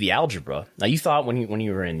math, you do the algebra. Now, you thought when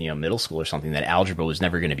you were in middle school or something that algebra was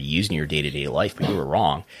never going to be used in your day-to-day life, but you were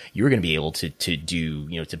wrong. You were going to be able to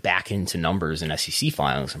do, to back into numbers and SEC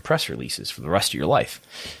filings and press releases for the rest of your life.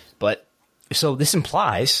 But so this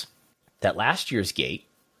implies that last year's gate,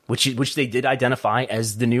 which they did identify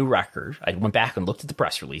as the new record. I went back and looked at the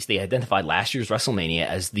press release. They identified last year's WrestleMania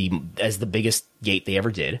as the biggest gate they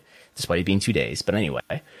ever did, despite it being 2 days. But anyway,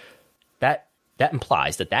 that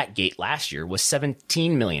implies that gate last year was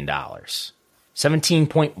 $17 million,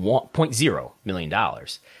 $17.0 million.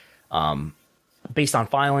 Based on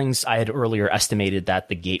filings, I had earlier estimated that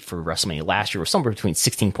the gate for WrestleMania last year was somewhere between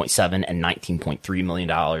 $16.7 and $19.3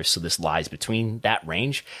 million. So this lies between that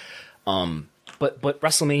range. But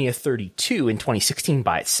WrestleMania 32 in 2016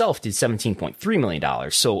 by itself did $17.3 million.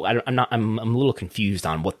 So I'm a little confused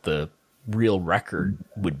on what the real record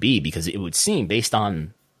would be, because it would seem based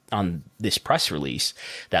on this press release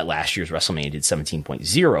that last year's WrestleMania did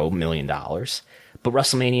 $17.0 million, but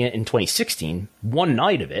WrestleMania in 2016, one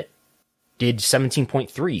night of it, did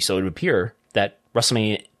 17.3. So it would appear that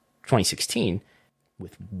WrestleMania 2016,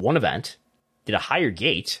 with one event, did a higher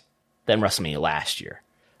gate than WrestleMania last year.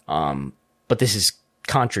 But this is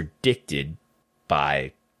contradicted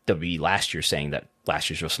by WWE last year saying that last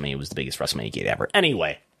year's WrestleMania was the biggest WrestleMania gate ever.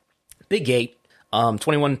 Anyway, big gate.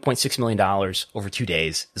 $21.6 million over 2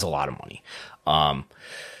 days is a lot of money.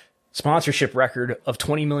 Sponsorship record of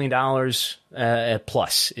 $20 million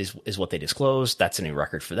plus is what they disclosed. That's a new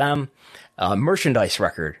record for them. Merchandise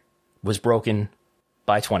record was broken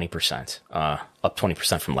by 20%, up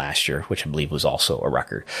 20% from last year, which I believe was also a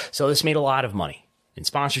record. So this made a lot of money in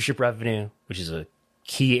sponsorship revenue, which is a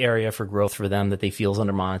key area for growth for them that they feel is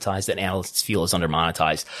undermonetized, that analysts feel is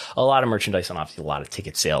undermonetized. A lot of merchandise and obviously a lot of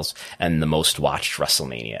ticket sales, and the most watched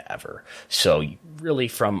WrestleMania ever. So really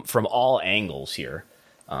from all angles here,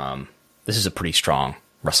 this is a pretty strong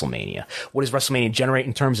WrestleMania. What does WrestleMania generate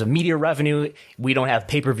in terms of media revenue? We don't have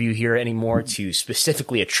pay-per-view here anymore to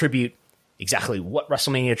specifically attribute exactly what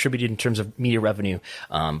WrestleMania attributed in terms of media revenue.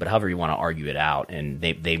 But however you want to argue it out, and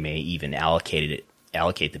they may even allocate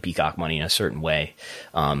the Peacock money in a certain way.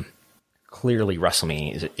 Clearly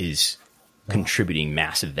WrestleMania is contributing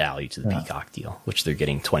massive value to the Peacock deal, which they're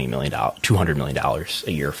getting $200 million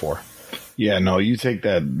a year for. Yeah, no, you take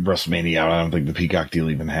that WrestleMania out, I don't think the Peacock deal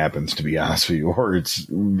even happens, to be honest with you, or it's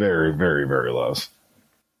very, very, very low.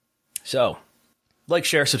 So, like,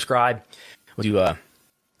 share, subscribe. We'll do a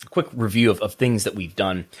quick review of things that we've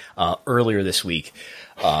done earlier this week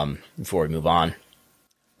before we move on.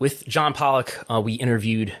 With John Pollock, we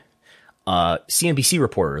interviewed CNBC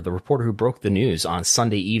reporter, the reporter who broke the news on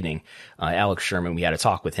Sunday evening, Alex Sherman. We had a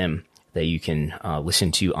talk with him that you can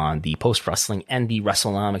listen to on the Post Wrestling and the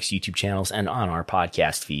WrestleNomics YouTube channels and on our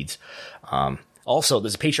podcast feeds. Also,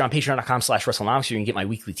 there's a Patreon, patreon.com/WrestleNomics. You can get my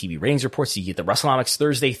weekly TV ratings reports. You get the WrestleNomics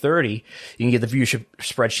Thursday 30. You can get the viewership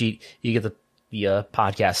spreadsheet. You get the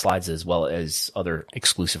podcast slides, as well as other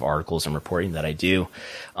exclusive articles and reporting that I do.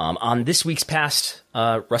 On this week's past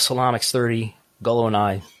WrestleNomics 30, Gullo and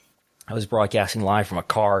I was broadcasting live from a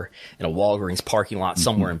car in a Walgreens parking lot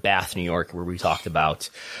somewhere in Bath, New York, where we talked about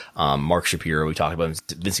Mark Shapiro. We talked about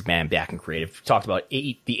Vince McMahon back in creative. We talked about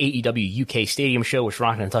the AEW UK Stadium show, which we're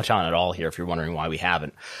not going to touch on at all here if you're wondering why we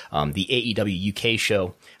haven't. The AEW UK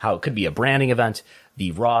show, how it could be a branding event,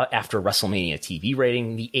 the Raw after WrestleMania TV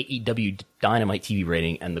rating, the AEW Dynamite TV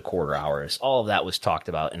rating, and the quarter hours. All of that was talked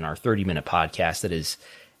about in our 30-minute podcast that is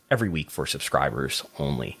every week for subscribers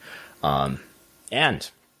only. And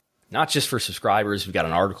not just for subscribers, we've got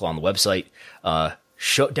an article on the website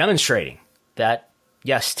demonstrating that,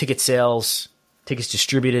 yes, ticket sales, tickets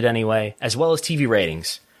distributed anyway, as well as TV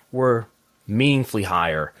ratings were meaningfully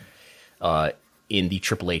higher in the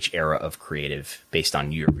Triple H era of creative based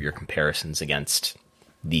on year-over-year comparisons against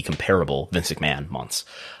the comparable Vince McMahon months.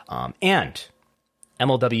 And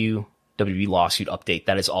MLW WWE lawsuit update,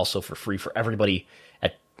 that is also for free for everybody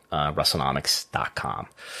at WrestleNomics.com.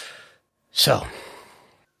 So,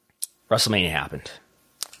 WrestleMania happened.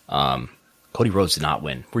 Cody Rhodes did not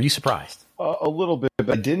win. Were you surprised? A little bit,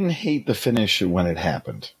 but I didn't hate the finish when it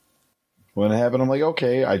happened. When it happened, I'm like,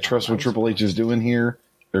 okay, I trust what Triple H is doing here.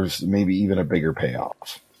 There's maybe even a bigger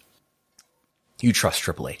payoff. You trust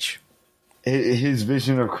Triple H? His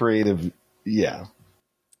vision of creative, yeah.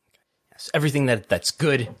 Yes. Everything that's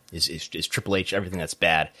good is Triple H. Everything that's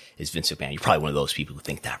bad is Vince McMahon. You're probably one of those people who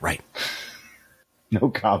think that, right? No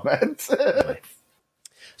comment. Anyway.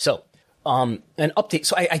 So, an update.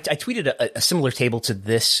 So I tweeted a similar table to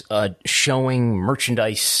this, showing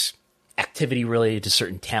merchandise activity related to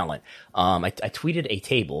certain talent. I tweeted a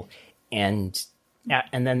table, and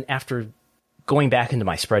then after going back into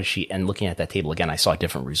my spreadsheet and looking at that table again, I saw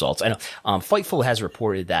different results. I know Fightful has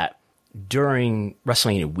reported that during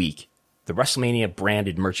WrestleMania week, the WrestleMania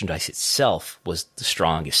branded merchandise itself was the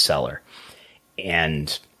strongest seller.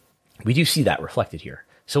 And we do see that reflected here.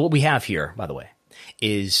 So what we have here, by the way,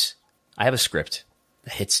 is I have a script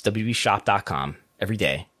that hits WWEshop.com every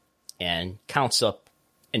day and counts up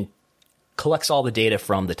and collects all the data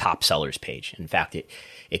from the top sellers page. In fact, it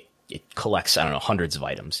collects, I don't know, hundreds of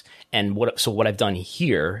items. And what I've done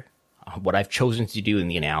here, what I've chosen to do in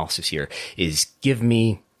the analysis here is give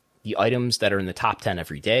me the items that are in the top 10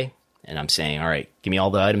 every day. And I'm saying, all right, give me all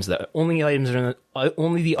the items only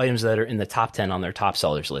the items that are in the top 10 on their top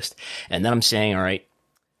sellers list. And then I'm saying, all right,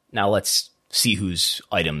 now let's see whose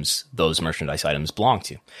items those merchandise items belong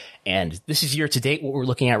to. And this is year to date, what we're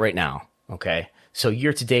looking at right now. Okay. So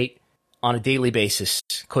year to date, on a daily basis,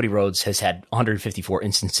 Cody Rhodes has had 154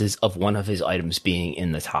 instances of one of his items being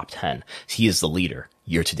in the top 10. He is the leader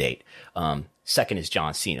year to date. Second is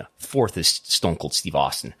John Cena. Fourth is Stone Cold Steve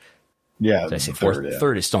Austin. Yeah. Did I say fourth? Yeah.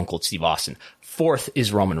 Third is Stone Cold Steve Austin. Fourth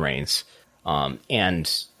is Roman Reigns.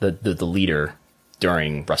 And the leader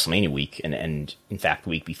during WrestleMania week, and in fact,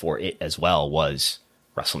 the week before it as well, was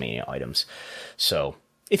WrestleMania items. So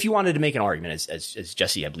if you wanted to make an argument, as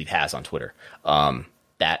Jesse, I believe, has on Twitter,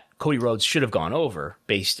 that Cody Rhodes should have gone over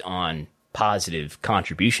based on positive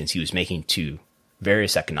contributions he was making to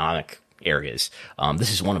various economic areas.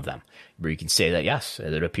 This is one of them where you can say that, yes,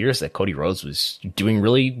 it appears that Cody Rhodes was doing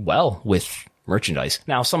really well with merchandise.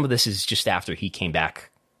 Now, some of this is just after he came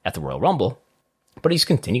back at the Royal Rumble, but he's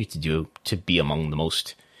continued to be among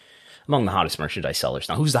the hottest merchandise sellers.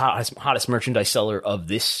 Now, who's the hottest merchandise seller of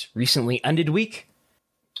this recently ended week?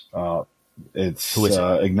 Who is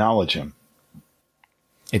it? Acknowledge him.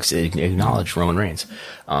 Acknowledge Roman Reigns.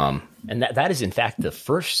 And that is in fact the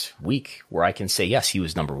first week where I can say, yes, he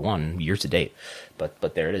was number one year to date.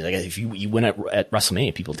 But there it is. I guess if you win at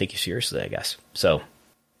WrestleMania, people take you seriously, I guess. So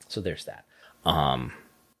there's that.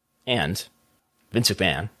 And Vince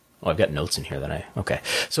McMahon. Oh, I've got notes in here okay.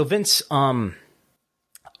 So Vince, on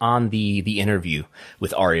the interview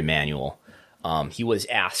with Ari Emanuel, he was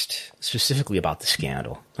asked specifically about the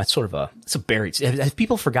scandal. That's sort of it's a buried. Have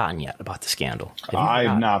people forgotten yet about the scandal?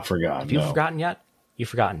 I've not forgotten. Have you forgotten yet? You've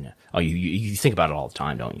forgotten it. Oh, you think about it all the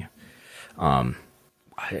time, don't you?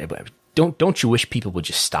 Don't you wish people would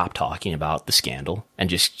just stop talking about the scandal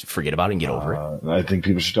and just forget about it and get over it? I think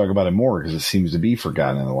people should talk about it more because it seems to be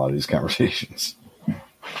forgotten in a lot of these conversations.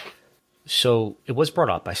 So it was brought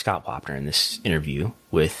up by Scott Wapner in this interview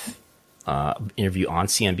on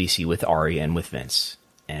CNBC with Ari and with Vince.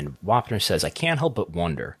 And Wapner says, I can't help but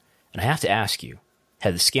wonder, and I have to ask you,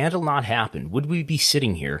 had the scandal not happened, would we be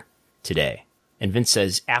sitting here today? And Vince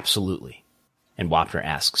says, absolutely. And Wapner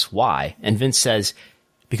asks, why? And Vince says,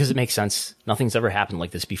 because it makes sense. Nothing's ever happened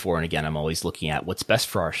like this before. And again, I'm always looking at what's best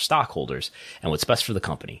for our stockholders and what's best for the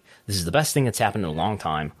company. This is the best thing that's happened in a long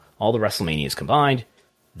time. All the WrestleManias combined,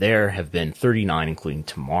 there have been 39, including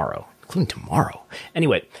tomorrow.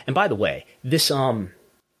 Anyway, and by the way, this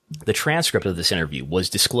the transcript of this interview was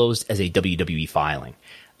disclosed as a WWE filing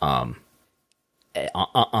on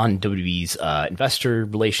WWE's investor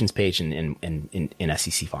relations page and in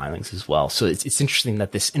SEC filings as well. So it's interesting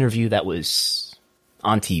that this interview that was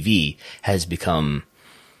on TV has become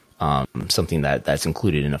something that's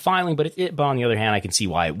included in a filing. But but on the other hand, I can see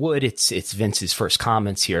why it would. It's Vince's first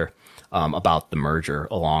comments here about the merger,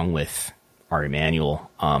 along with Ari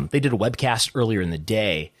Emanuel. They did a webcast earlier in the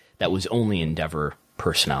day that was only Endeavor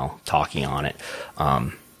personnel talking on it.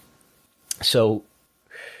 So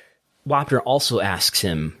Wapner also asks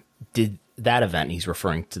him, did that event, he's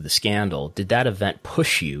referring to the scandal, did that event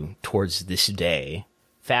push you towards this day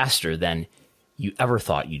faster than you ever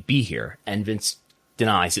thought you'd be here? And Vince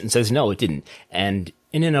denies it and says, no, it didn't. And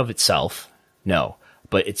in and of itself, no.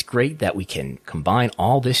 But it's great that we can combine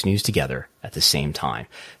all this news together at the same time.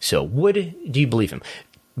 So do you believe him?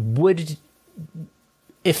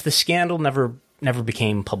 If the scandal never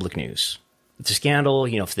became public news, if the scandal,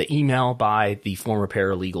 if the email by the former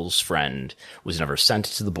paralegal's friend was never sent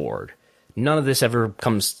to the board, none of this ever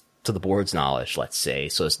comes to the board's knowledge, let's say,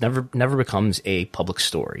 so it's never becomes a public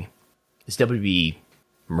story, is WWE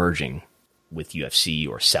merging with UFC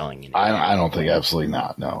or selling? I don't think, absolutely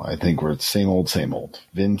not. No, I think we're the same old.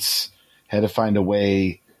 Vince had to find a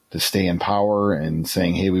way to stay in power, and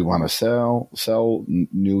saying, hey, we want to sell,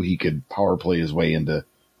 knew he could power play his way into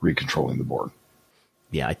recontrolling the board.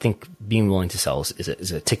 Yeah, I think being willing to sell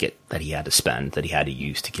is a ticket that he had to spend, that he had to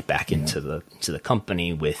use to get back into the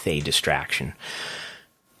company with a distraction.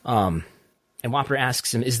 And Whopper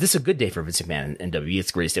asks him, is this a good day for Vince McMahon and WWE?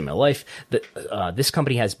 It's the greatest day of my life. This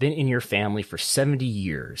company has been in your family for 70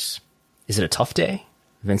 years. Is it a tough day?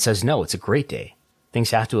 Vince says, no, it's a great day.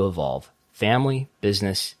 Things have to evolve. Family,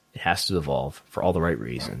 business, it has to evolve for all the right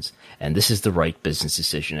reasons. And this is the right business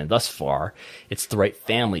decision. And thus far, it's the right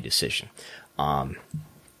family decision.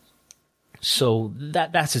 So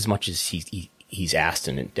that's as much as he's asked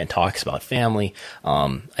and talks about family.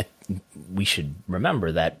 We should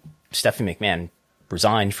remember that Stephanie McMahon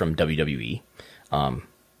resigned from WWE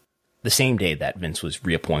the same day that Vince was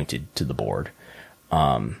reappointed to the board.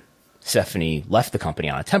 Stephanie left the company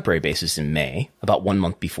on a temporary basis in May, about 1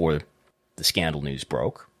 month before the scandal news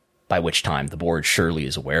broke, by which time the board surely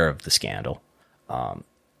is aware of the scandal.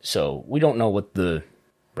 So we don't know what the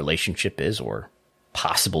relationship is or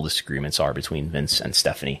possible disagreements are between Vince and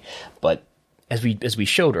Stephanie. But as we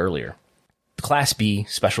showed earlier, the Class B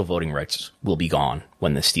special voting rights will be gone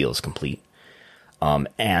when this deal is complete.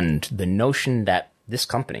 And the notion that this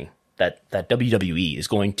company, that WWE is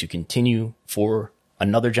going to continue for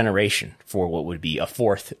another generation, for what would be a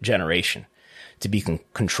fourth generation, to be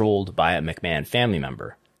controlled by a McMahon family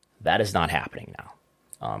member, that is not happening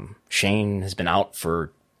now. Shane has been out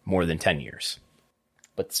for more than 10 years.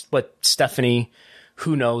 But Stephanie,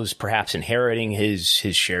 who knows, perhaps inheriting his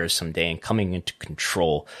shares someday and coming into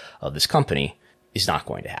control of this company is not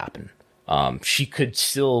going to happen. She could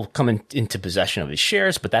still come into possession of his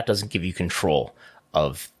shares, but that doesn't give you control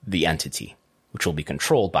of the entity, which will be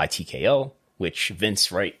controlled by TKO, which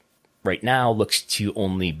Vince right now looks to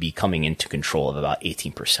only be coming into control of about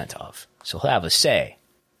 18% of. So he'll have a say,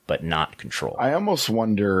 but not control. I almost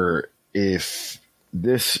wonder if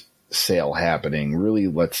this sale happening really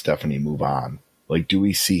lets Stephanie move on. Like, do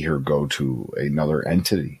we see her go to another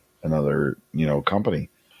entity, another, company?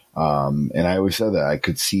 And I always said that I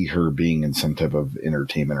could see her being in some type of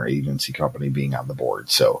entertainment or agency company, being on the board.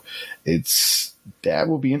 So that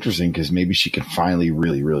will be interesting, because maybe she can finally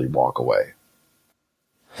really, really walk away.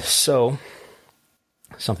 So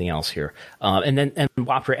something else here. And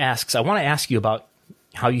Whopper asks, I want to ask you about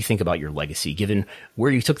how you think about your legacy, given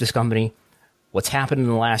where you took this company, what's happened in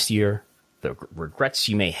the last year, the regrets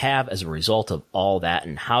you may have as a result of all that,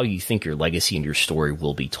 and how you think your legacy and your story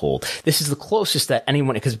will be told. This is the closest that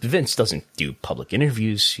anyone, because Vince doesn't do public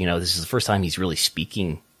interviews. This is the first time he's really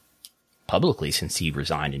speaking publicly since he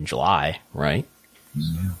resigned in July, right?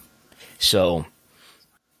 Yeah. So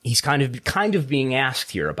he's kind of being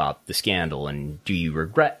asked here about the scandal, and do you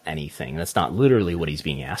regret anything? That's not literally what he's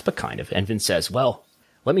being asked, but kind of. And Vince says, well,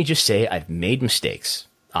 let me just say I've made mistakes.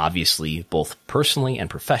 Obviously, both personally and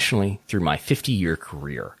professionally, through my 50-year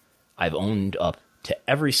career. I've owned up to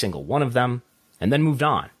every single one of them and then moved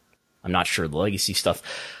on. I'm not sure the legacy stuff.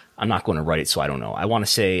 I'm not going to write it, so I don't know. I want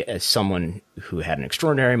to say, as someone who had an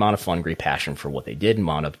extraordinary amount of fun, great passion for what they did, and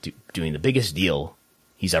wound up doing the biggest deal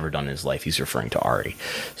he's ever done in his life. He's referring to Artie.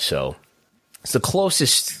 So it's the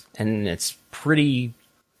closest, and it's pretty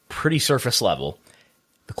surface level.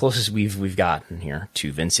 The closest we've gotten here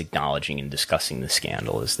to Vince acknowledging and discussing the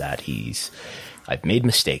scandal is that I've made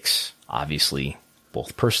mistakes, obviously,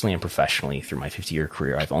 both personally and professionally, through my 50-year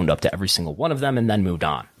career. I've owned up to every single one of them and then moved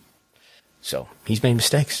on. So he's made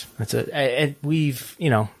mistakes. And we've,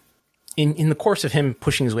 in the course of him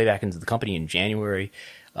pushing his way back into the company in January,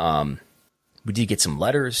 we did get some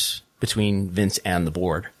letters between Vince and the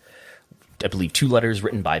board. I believe 2 letters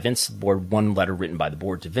written by Vince to the board, 1 letter written by the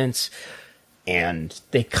board to Vince. And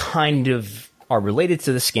they kind of are related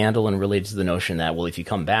to the scandal and related to the notion that, well, if you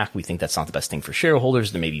come back, we think that's not the best thing for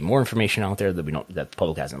shareholders. There may be more information out there that that the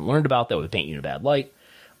public hasn't learned about that would paint you in a bad light.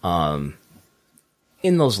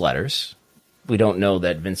 In those letters, we don't know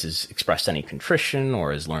that Vince has expressed any contrition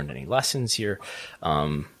or has learned any lessons here.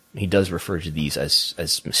 He does refer to these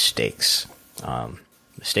as mistakes.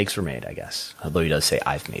 Mistakes were made, I guess, although he does say,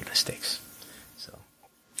 I've made mistakes. So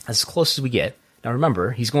that's as close as we get. Now,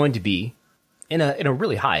 remember, he's going to be in a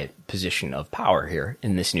really high position of power here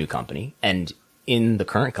in this new company, and in the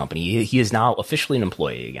current company. He is now officially an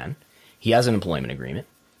employee again. He has an employment agreement.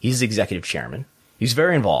 He's the executive chairman. He's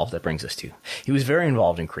very involved. That brings us to, he was very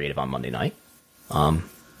involved in creative on Monday night.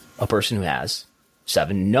 A person who has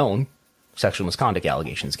 7 known sexual misconduct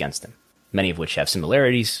allegations against him, many of which have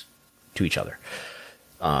similarities to each other.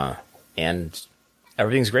 And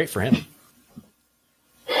everything's great for him.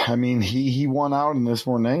 I mean, he won out in this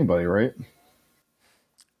more than anybody, right?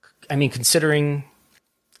 I mean, considering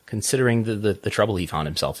the trouble he found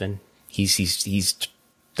himself in, he's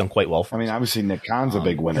done quite well for I mean, obviously Nick Khan's a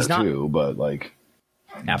big winner too, but like,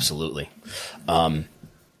 absolutely. Now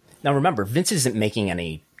remember, Vince isn't making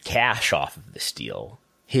any cash off of this deal.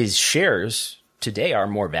 His shares today are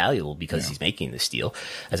more valuable because he's making this deal.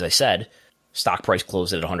 As I said, stock price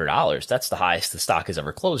closed at $100. That's the highest the stock has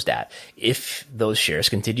ever closed at. If those shares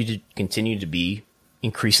continue to be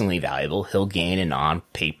increasingly valuable, he'll gain an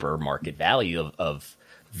on-paper market value of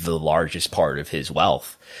the largest part of his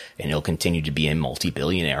wealth, and he'll continue to be a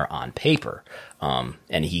multi-billionaire on paper.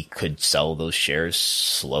 And he could sell those shares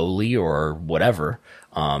slowly or whatever.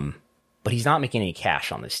 But he's not making any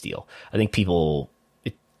cash on this deal. I think people,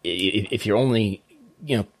 if you're only,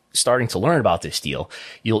 starting to learn about this deal,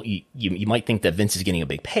 you might think that Vince is getting a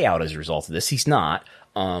big payout as a result of this. He's not.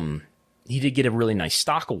 He did get a really nice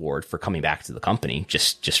stock award for coming back to the company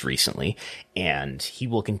just recently, and he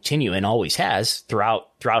will continue and always has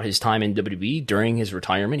throughout his time in WWE. During his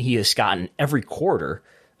retirement, he has gotten every quarter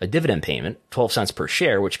a dividend payment, 12 cents per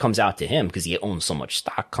share, which comes out to him, because he owns so much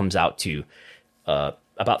stock, comes out to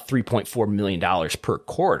about $3.4 million per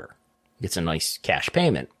quarter. Gets a nice cash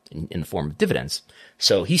payment in the form of dividends.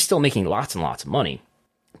 So he's still making lots and lots of money,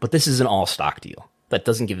 but this is an all stock deal that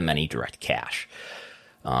doesn't give him any direct cash.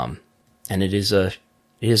 And it is a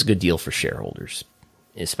good deal for shareholders,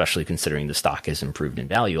 especially considering the stock has improved in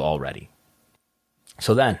value already.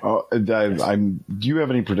 So then, do you have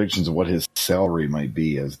any predictions of what his salary might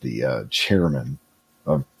be as the chairman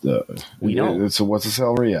of the? We know. So what's the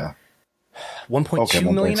salary? Yeah,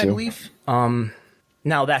 1.2 million, I believe.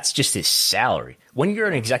 Now that's just his salary. When you're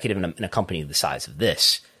an executive in a company the size of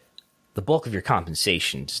this, the bulk of your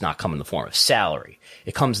compensation does not come in the form of salary.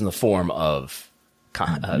 It comes in the form of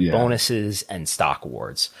bonuses and stock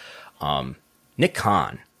awards. Nick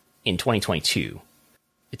Khan in 2022,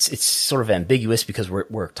 it's sort of ambiguous because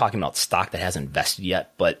we're talking about stock that hasn't vested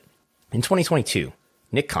yet. But in 2022,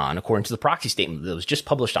 Nick Khan, according to the proxy statement that was just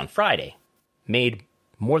published on Friday, made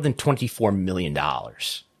more than $24 million.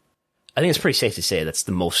 I think it's pretty safe to say that's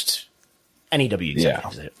the most any W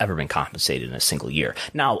executive has ever been compensated in a single year.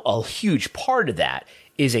 Now, a huge part of that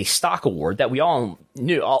is a stock award that we all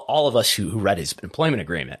knew, all of us who read his employment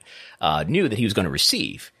agreement, knew that he was going to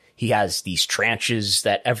receive. He has these tranches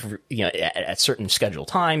that at certain scheduled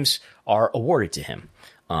times are awarded to him,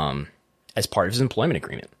 as part of his employment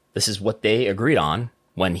agreement. This is what they agreed on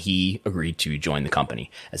when he agreed to join the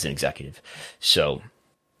company as an executive. So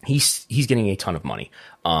he's getting a ton of money.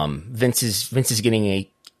 Vince is getting a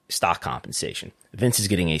stock compensation. Vince is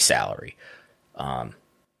getting a salary.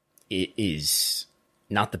 It is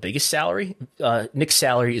not the biggest salary. Nick's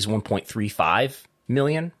salary is $1.35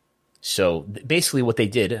 million. So basically what they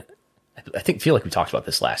did, I feel like we talked about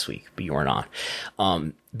this last week, but you weren't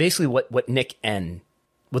on. Basically what Nick and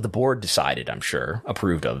what the board decided, I'm sure,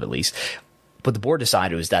 approved of at least, what the board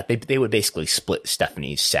decided was that they would basically split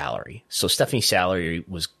Stephanie's salary. So Stephanie's salary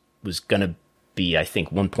was going to be, I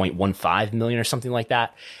think, 1.15 million or something like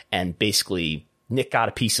that. And basically Nick got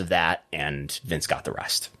a piece of that and Vince got the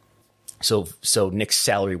rest. So Nick's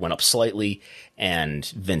salary went up slightly and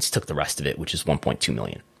Vince took the rest of it, which is 1.2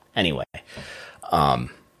 million. Anyway,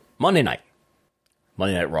 Monday Night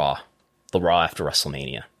Raw, the Raw after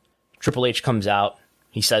WrestleMania. Triple H comes out.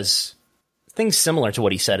 He says things similar to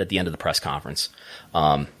what he said at the end of the press conference.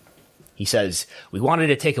 He says, "We wanted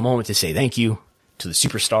to take a moment to say thank you to the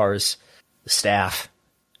superstars, the staff,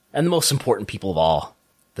 and the most important people of all,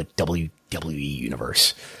 the WWE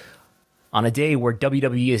universe. On a day where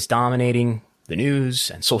WWE is dominating the news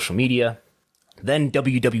and social media, then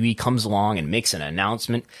WWE comes along and makes an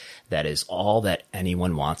announcement that is all that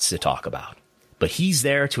anyone wants to talk about. But he's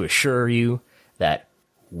there to assure you that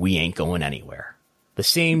we ain't going anywhere. The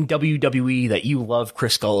same WWE that you love,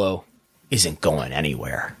 Chris Gullo, isn't going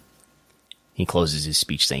anywhere." He closes his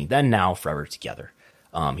speech saying, "Then, now, forever together."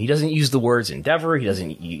 He doesn't use the words endeavor. He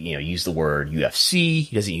doesn't use the word UFC.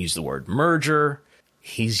 He doesn't use the word merger.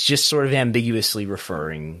 He's just sort of ambiguously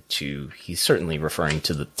he's certainly referring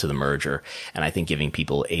to the merger. And I think giving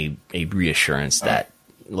people a reassurance that,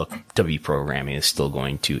 look, W programming is still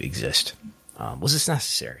going to exist. Was this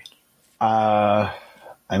necessary?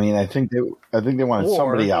 I mean, I think they wanted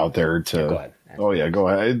somebody out there to. Go ahead. Oh yeah, go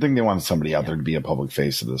ahead. I think they wanted somebody out there to be a public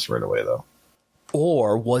face of this right away, though.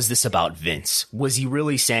 Or was this about Vince? Was he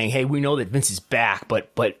really saying, "Hey, we know that Vince is back,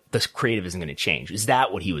 but the creative isn't going to change"? Is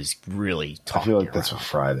that what he was really talking about? I feel like that's what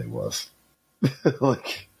Friday was. It's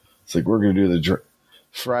like we're going to do the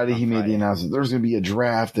Friday. He made the announcement. There's going to be a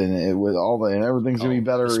draft, and everything's going to be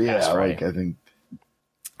better. Yeah, like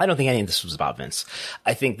I don't think any of this was about Vince.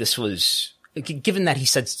 I think this was, given that he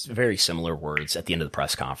said very similar words at the end of the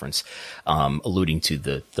press conference, alluding to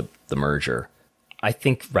the merger. I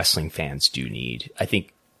think wrestling fans do need. I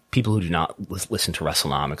think people who do not listen to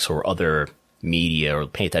WrestleNomics or other media or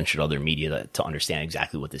pay attention to other media to understand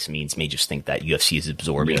exactly what this means may just think that UFC is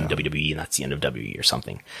absorbing WWE and that's the end of WWE or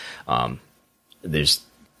something. There's,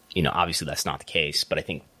 obviously that's not the case, but I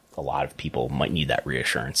think a lot of people might need that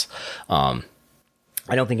reassurance. I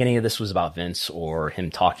don't think any of this was about Vince or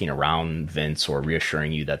him talking around Vince or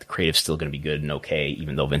reassuring you that the creative's still going to be good and okay,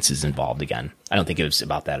 even though Vince is involved again. I don't think it was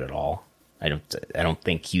about that at all. I don't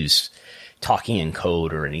think he was talking in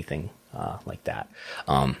code or anything like that.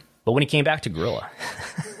 But when he came back to Gorilla,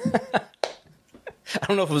 I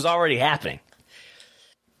don't know if it was already happening,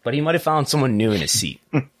 but he might have found someone new in his seat.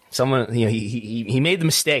 Someone, he made the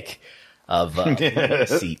mistake of his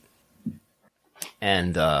seat.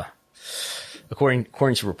 And according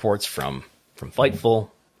to reports from Fightful,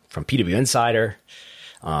 from PW Insider,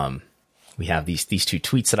 we have these two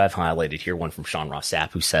tweets that I've highlighted here. One from Sean Ross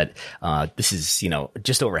Sapp, who said, this is,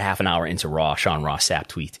 just over half an hour into Raw, Sean Ross Sapp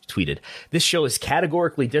tweeted, "This show is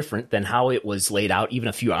categorically different than how it was laid out even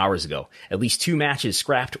a few hours ago. At least 2 matches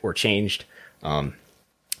scrapped or changed."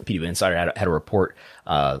 PW Insider had a report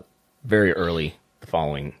very early the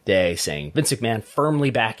following day saying Vince McMahon firmly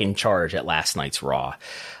back in charge at last night's Raw.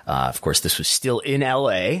 Of course, this was still in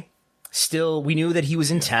LA. Still, we knew that he was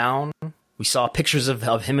in town. We saw pictures of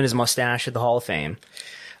him and his mustache at the Hall of Fame.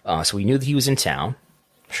 So we knew that he was in town.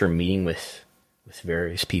 I'm sure meeting with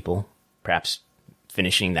various people, perhaps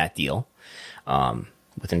finishing that deal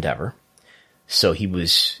with Endeavor. So he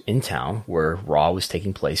was in town where Raw was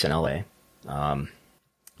taking place in LA.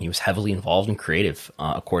 He was heavily involved in creative,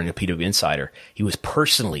 according to PW Insider. He was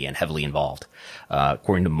personally and heavily involved,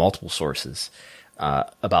 according to multiple sources.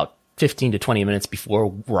 About 15 to 20 minutes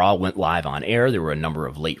before Raw went live on air, there were a number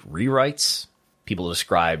of late rewrites. People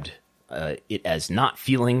described it as not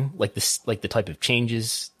feeling like the type of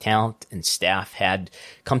changes talent and staff had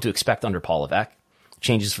come to expect under Paul Levesque.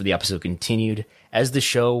 Changes for the episode continued as the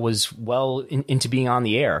show was well into being on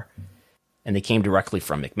the air, and they came directly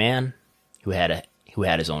from McMahon, who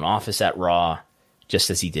had his own office at Raw, just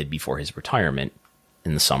as he did before his retirement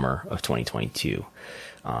in the summer of 2022.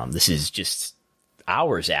 This is just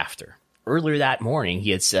hours after. Earlier that morning,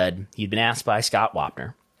 he had said he'd been asked by Scott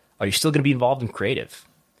Wapner, "Are you still going to be involved in creative?"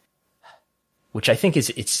 Which I think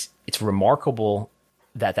it's remarkable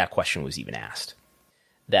that question was even asked.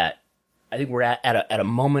 That I think we're at a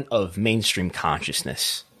moment of mainstream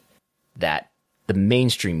consciousness that the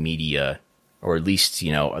mainstream media, or at least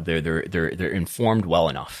they're informed well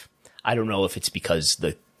enough. I don't know if it's because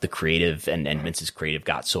the creative and Vince's creative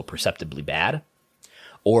got so perceptibly bad.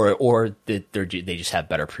 Or they just have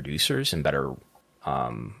better producers and better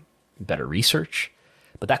research.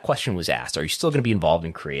 But that question was asked: "Are you still going to be involved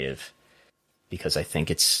in creative?" Because I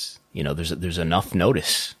think it's there's enough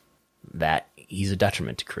notice that he's a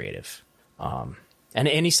detriment to creative. And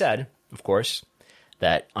he said, of course,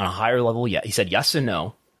 that on a higher level, he said yes and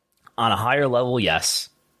no. On a higher level, yes,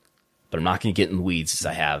 but I'm not going to get in the weeds as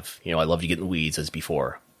I have. I love to get in the weeds as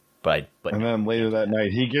before. But and then later that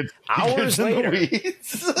night, he gets later. In the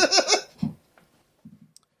weeds.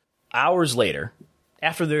 Hours later,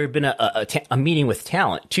 after there had been a meeting with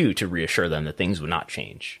talent too to reassure them that things would not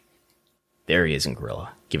change, there he is in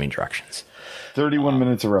Gorilla giving directions. 31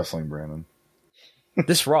 minutes of wrestling, Brandon.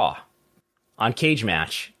 This Raw on Cage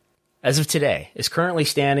Match, as of today, is currently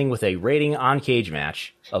standing with a rating on Cage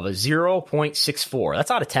Match of a 0.64.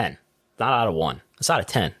 That's out of 10, not out of 1. That's out of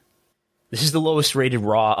 10. This is the lowest rated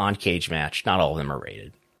Raw on Cage Match. Not all of them are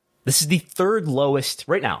rated. This is the third lowest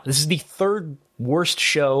right now. This is the third worst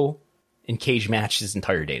show in Cage Match's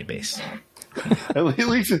entire database. at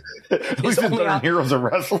least it's on Heroes of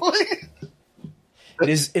Wrestling. It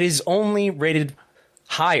is only rated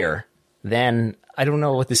higher than, I don't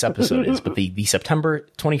know what this episode is, but the September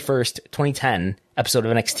 21st, 2010 episode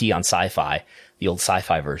of NXT on Sci-Fi, the old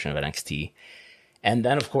Sci-Fi version of NXT. And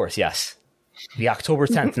then, of course, yes, the October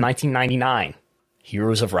 10th, 1999,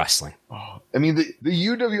 Heroes of Wrestling. Oh, I mean, the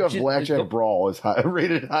UWF Blackjack Brawl is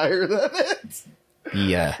rated higher than it.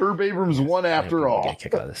 Yeah. Herb Abrams won after all. Get a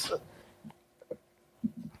kick out of this.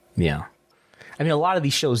 Yeah. I mean, a lot of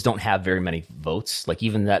these shows don't have very many votes. Like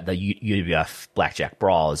even the UWF Blackjack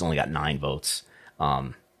Brawl has only got 9 votes.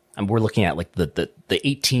 And we're looking at like the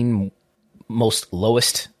 18 most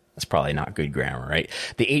lowest That's probably not good grammar, right?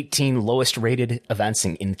 The 18 lowest rated events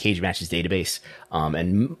in Cage Matches database,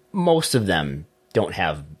 and most of them don't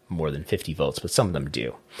have more than 50 votes, but some of them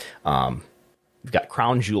do. We've got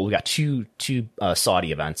Crown Jewel. We got two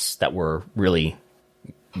Saudi events that were really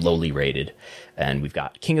lowly rated, and we've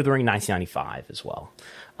got King of the Ring 1995 as well.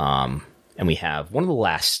 And we have one of the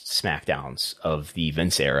last SmackDowns of the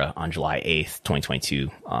Vince era on July 8th,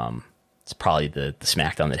 2022. It's probably the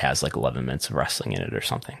SmackDown that has like 11 minutes of wrestling in it or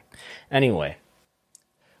something. Anyway,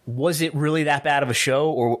 was it really that bad of a show,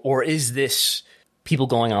 or is this people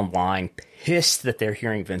going online pissed that they're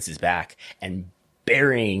hearing Vince is back and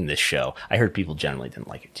burying this show? I heard people generally didn't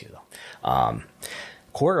like it too, though.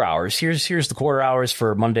 Quarter hours. Here's the quarter hours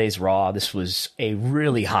for Monday's Raw. This was a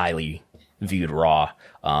really highly viewed Raw.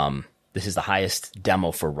 This is the highest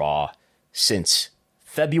demo for Raw since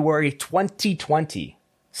February 2020.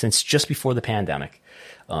 Since just before the pandemic.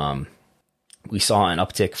 We saw an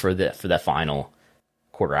uptick for that final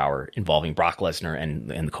quarter hour involving Brock Lesnar and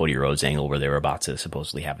the Cody Rhodes angle, where they were about to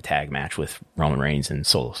supposedly have a tag match with Roman Reigns and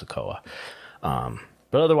Solo Sikoa.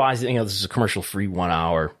 But otherwise, this is a commercial-free 1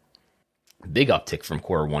 hour. Big uptick from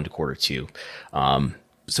quarter one to quarter two.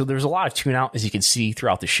 So there's a lot of tune out, as you can see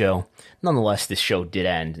throughout the show. Nonetheless, this show did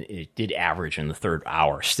end. It did average in the third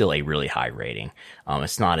hour, still a really high rating.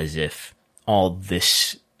 It's not as if all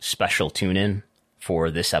this special tune-in for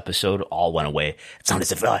this episode all went away. It's not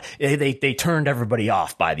as if they turned everybody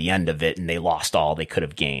off by the end of it and they lost all they could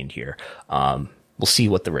have gained here. We'll see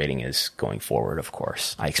what the rating is going forward, of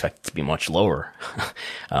course. I expect it to be much lower,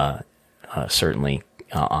 certainly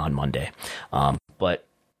on Monday. But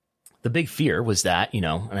the big fear was that,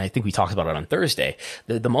 and I think we talked about it on Thursday,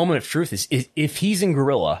 the moment of truth is if he's in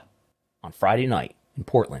Gorilla on Friday night in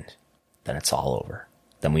Portland, then it's all over.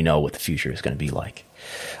 Then we know what the future is going to be like.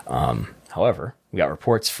 However, we got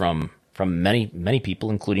reports from many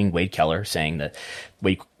people, including Wade Keller, saying that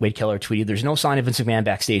Wade Keller tweeted, "There's no sign of Vince McMahon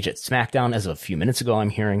backstage at SmackDown as of a few minutes ago,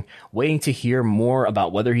 I'm hearing. Waiting to hear more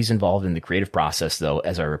about whether he's involved in the creative process, though.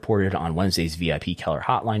 As I reported on Wednesday's VIP Keller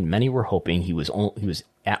hotline, many were hoping he was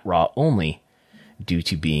at Raw only due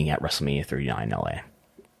to being at WrestleMania 39 in LA.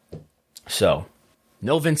 So,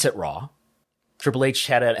 no Vince at Raw. Triple H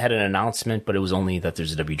had an announcement, but it was only that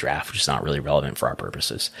there's a W draft, which is not really relevant for our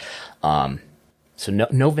purposes. So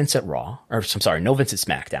no Vince at Raw, no Vince at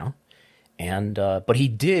SmackDown. And, but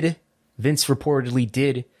Vince reportedly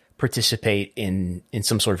did participate in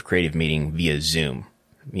some sort of creative meeting via Zoom,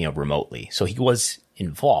 remotely. So he was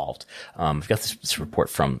involved. I've got this report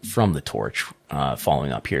from The Torch,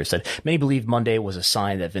 following up here. It said, many believe Monday was a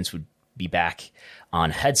sign that Vince would be back on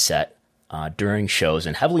headset during shows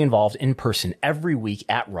and heavily involved in person every week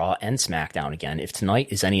at Raw and SmackDown again. If tonight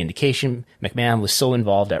is any indication, McMahon was so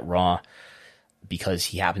involved at Raw because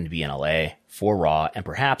he happened to be in LA for Raw and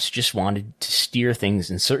perhaps just wanted to steer things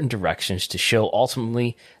in certain directions to show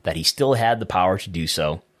ultimately that he still had the power to do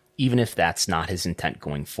so, even if that's not his intent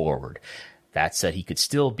going forward. That said, he could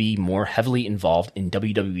still be more heavily involved in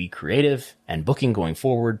WWE creative and booking going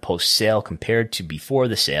forward post-sale compared to before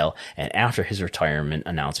the sale and after his retirement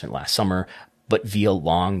announcement last summer, but via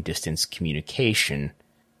long-distance communication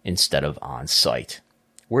instead of on-site.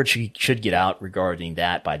 Word should get out regarding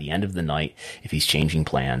that by the end of the night if he's changing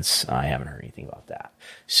plans. I haven't heard anything about that.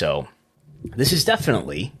 So this is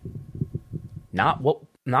definitely not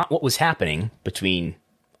what was happening between,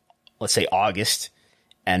 let's say, August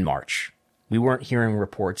and March. We weren't hearing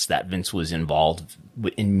reports that Vince was involved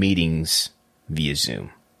in meetings via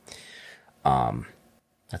Zoom.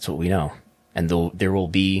 That's what we know. And there will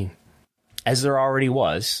be, as there already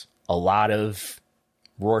was, a lot of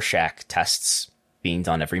Rorschach tests being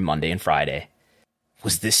done every Monday and Friday.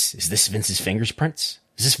 Is this Vince's fingerprints?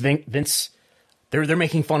 Is this Vince? They're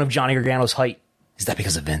making fun of Johnny Gargano's height. Is that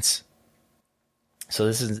because of Vince? So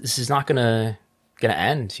this is not gonna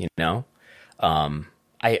end,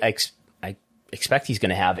 I expect he's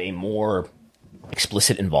going to have a more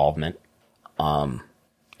explicit involvement. And,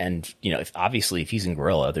 if he's in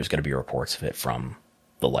Gorilla, there's going to be reports of it from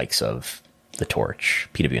the likes of The Torch,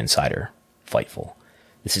 PW Insider, Fightful.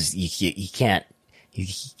 This is, he can't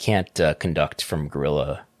conduct from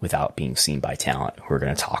Gorilla without being seen by talent who are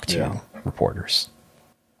going to talk to reporters.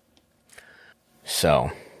 So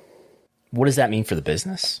what does that mean for the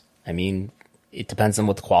business? I mean, it depends on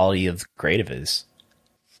what the quality of the creative is,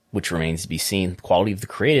 which remains to be seen. The quality of the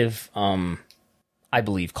creative, I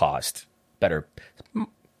believe, caused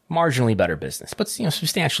marginally better business, but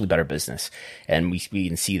substantially better business. And we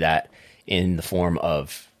can see that in the form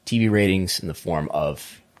of TV ratings, in the form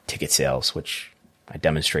of ticket sales, which I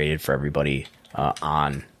demonstrated for everybody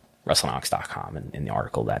on WrestlingOx.com in the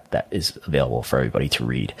article that is available for everybody to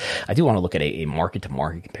read. I do want to look at a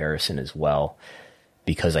market-to-market comparison as well,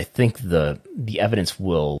 because I think the evidence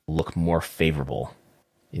will look more favorable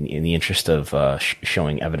in the interest of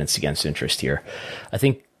showing evidence against interest here. I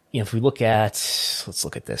think, if we look at, let's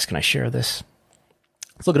look at this. Can I share this?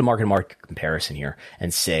 Let's look at a market-to-market comparison here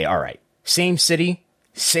and say, all right, same city,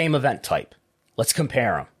 same event type. Let's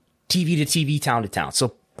compare them. TV to TV, town to town.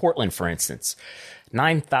 So Portland, for instance,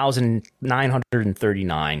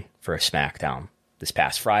 9,939 for a SmackDown this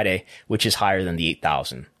past Friday, which is higher than the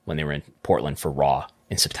 8,000 when they were in Portland for Raw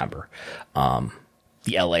in September. The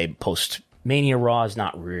LA post-Mania Raw is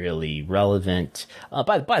not really relevant.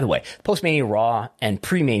 By the way, post-Mania Raw and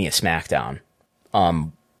pre-Mania SmackDown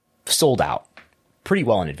sold out pretty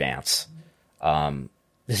well in advance.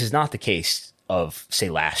 This is not the case of, say,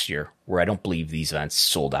 last year, where I don't believe these events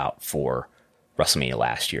sold out for WrestleMania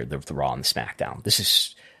last year, the Raw and the SmackDown.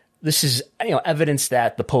 This is evidence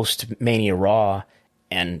that the post-Mania Raw,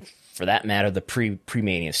 and for that matter, the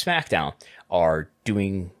pre-Mania SmackDown, are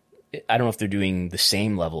doing. I don't know if they're doing the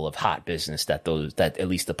same level of hot business that at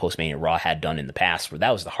least the post-Mania Raw had done in the past, where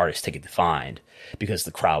that was the hardest ticket to find because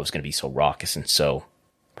the crowd was going to be so raucous and so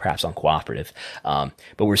perhaps uncooperative.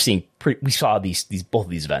 But we're seeing we saw both of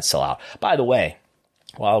these events sell out. By the way,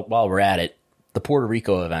 while we're at it, the Puerto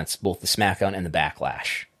Rico events, both the SmackDown and the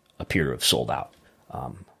Backlash, appear to have sold out.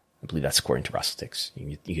 I believe that's according to WrestleTix.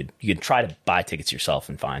 You could try to buy tickets yourself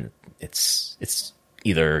and find that it's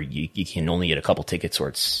either you can only get a couple tickets or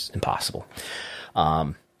it's impossible.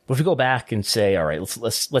 But if we go back and say, all right,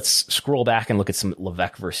 let's scroll back and look at some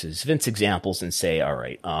Levesque versus Vince examples and say, all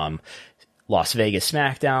right, Las Vegas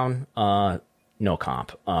SmackDown, no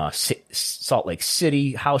comp. Salt Lake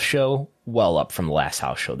City house show, well up from the last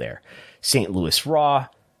house show there. St. Louis Raw,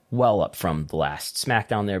 well up from the last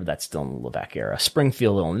SmackDown there, but that's still in the Levesque era.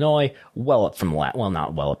 Springfield, Illinois, well up from the last, well,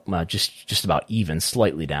 not well up, just about even,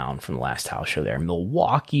 slightly down from the last house show there.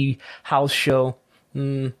 Milwaukee house show,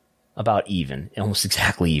 about even, almost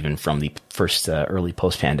exactly even from the first early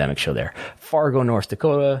post-pandemic show there. Fargo, North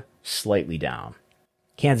Dakota, slightly down.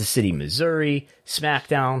 Kansas City, Missouri,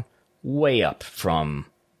 SmackDown, way up from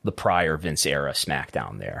the prior Vince era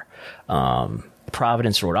SmackDown there.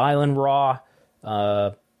 Providence, Rhode Island Raw,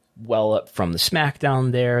 well up from the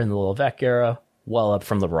SmackDown there in the Levesque era, well up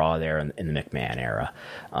from the Raw there in the McMahon era.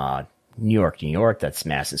 New York, that's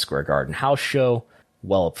Madison Square Garden house show,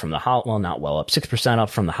 well up from the, not well up, 6% up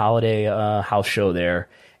from the Holiday house show there,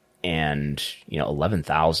 and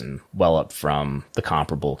 11,000 well up from the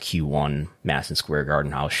comparable Q1 Madison Square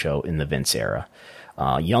Garden house show in the Vince era.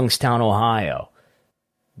 Youngstown, Ohio,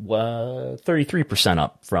 33%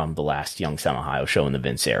 up from the last Youngstown, Ohio show in the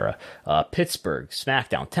Vince era. Pittsburgh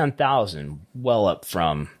SmackDown, 10,000, well up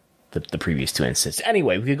from the previous two instances.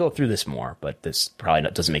 Anyway, we could go through this more, but this probably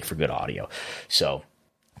doesn't make for good audio. So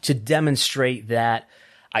to demonstrate that,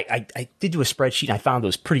 I did do a spreadsheet and I found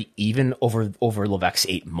those pretty even over Levesque's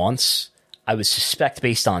 8 months. I would suspect,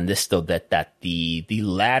 based on this though, that the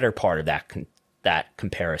latter part of that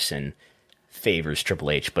comparison favors Triple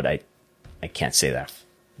H, but I can't say that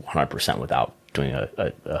 100% without doing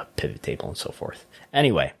a pivot table and so forth.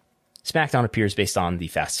 Anyway, SmackDown appears based on the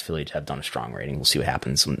fastest affiliate to have done a strong rating. We'll see what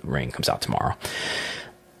happens when the rating comes out tomorrow.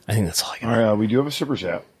 I think that's all I got. All right, we do have a super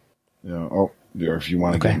chat. Or if you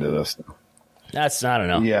want to get into this. That's, I don't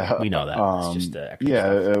know. Yeah, we know that. It's just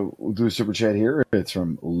extra we'll do a super chat here. It's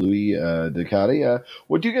from Louis Ducati.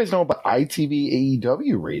 What do you guys know about ITV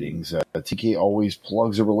AEW ratings? TK always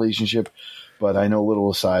plugs a relationship, but I know little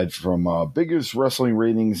aside from biggest wrestling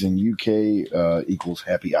ratings in UK equals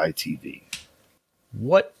happy ITV.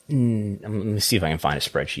 Let me see if I can find a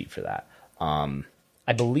spreadsheet for that.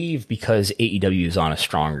 I believe because AEW is on a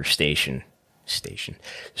stronger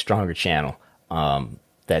stronger channel,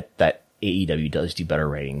 that AEW does do better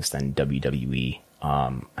ratings than WWE.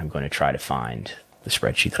 I'm going to try to find the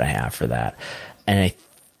spreadsheet that I have for that. And I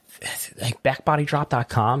think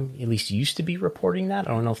backbodydrop.com at least used to be reporting that.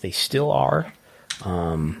 I don't know if they still are.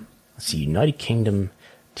 Let's see, United Kingdom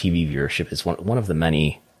TV viewership is one of the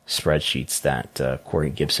many spreadsheets that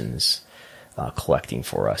Corey Gibson is collecting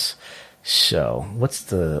for us. So let's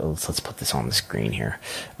put this on the screen here,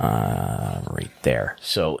 right there.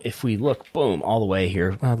 So if we look, boom, all the way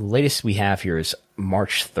here, the latest we have here is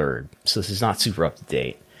March 3rd. So this is not super up to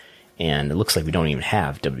date. And it looks like we don't even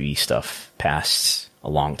have WWE stuff past a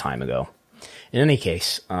long time ago. In any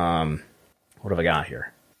case, what have I got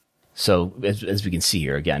here? So as we can see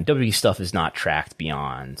here, again, WWE stuff is not tracked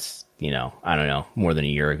beyond, I don't know, more than a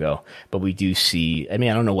year ago. But we do see, I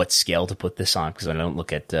don't know what scale to put this on because I don't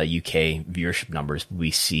look at UK viewership numbers. We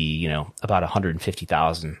see, about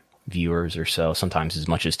 150,000 viewers or so, sometimes as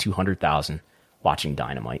much as 200,000 watching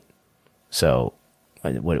Dynamite. So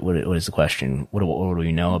what is the question? What do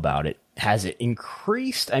we know about it? Has it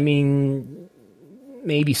increased? I mean,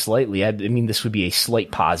 maybe slightly. I mean, this would be a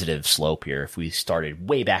slight positive slope here if we started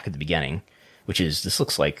way back at the beginning, which is, this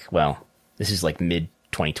looks like, well, this is like mid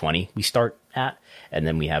 2020 we start at, and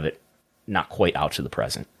then we have it not quite out to the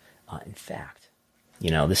present. In fact,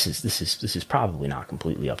 this is probably not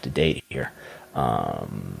completely up to date here.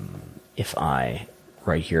 If I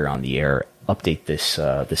right here on the air update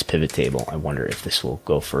this pivot table, I wonder if this will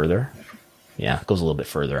go further. Yeah, it goes a little bit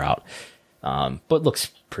further out, but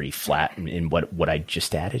looks pretty flat in what I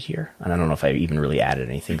just added here. And I don't know if I even really added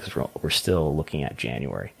anything because we're still looking at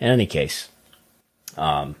January. In any case,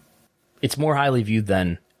 it's more highly viewed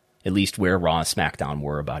than at least where Raw and SmackDown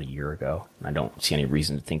were about a year ago. I don't see any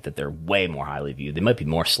reason to think that they're way more highly viewed. They might be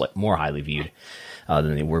more highly viewed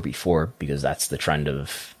than they were before, because that's the trend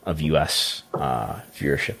of U.S.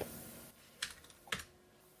 Viewership.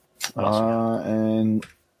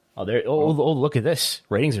 Look at this.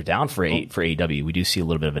 Ratings are down for AEW. We do see a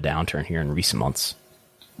little bit of a downturn here in recent months.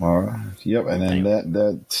 Yep, and then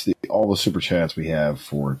that's all the super chats we have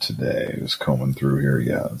for today. Just combing through here.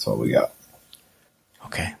 Yeah, that's all we got.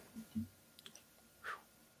 Okay.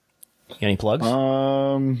 Any plugs?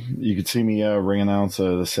 You can see me ring announce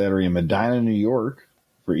the Saturday in Medina, New York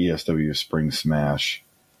for ESW Spring Smash.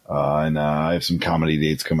 And I have some comedy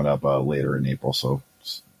dates coming up later in April, so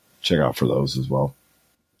check out for those as well.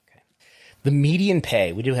 Okay. The median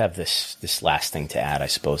pay. We do have this last thing to add, I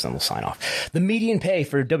suppose, and we'll sign off. The median pay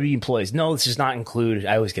for WWE employees. No, this does not include,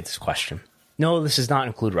 I always get this question. No, this does not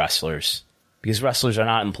include wrestlers, because wrestlers are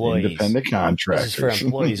not employees. Independent contractors. This is for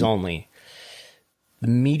employees only. The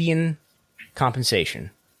median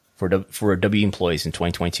compensation for WWE employees in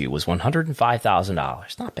 2022 was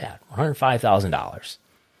 $105,000. Not bad. $105,000.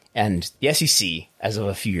 And the SEC, as of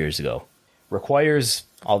a few years ago, requires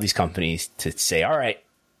all these companies to say, all right,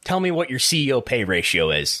 tell me what your CEO pay ratio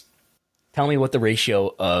is. Tell me what the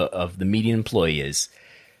ratio of the median employee is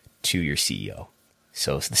to your CEO.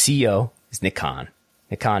 So the CEO is Nick Khan.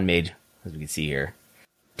 Nick Khan made, as we can see here,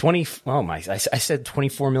 I said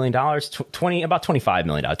 $24 million, about $25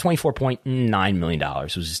 million, $24.9 million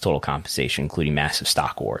was his total compensation, including massive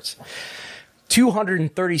stock awards.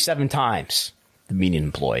 237 times the median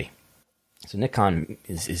employee. So Nick Khan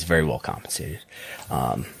is very well compensated.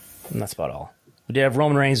 And that's about all. We did have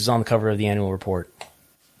Roman Reigns was on the cover of the annual report.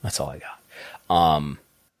 That's all I got.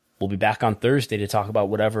 We'll be back on Thursday to talk about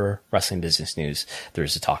whatever wrestling business news there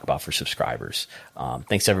is to talk about for subscribers.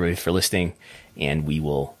 Thanks everybody for listening, and we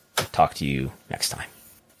will talk to you next time.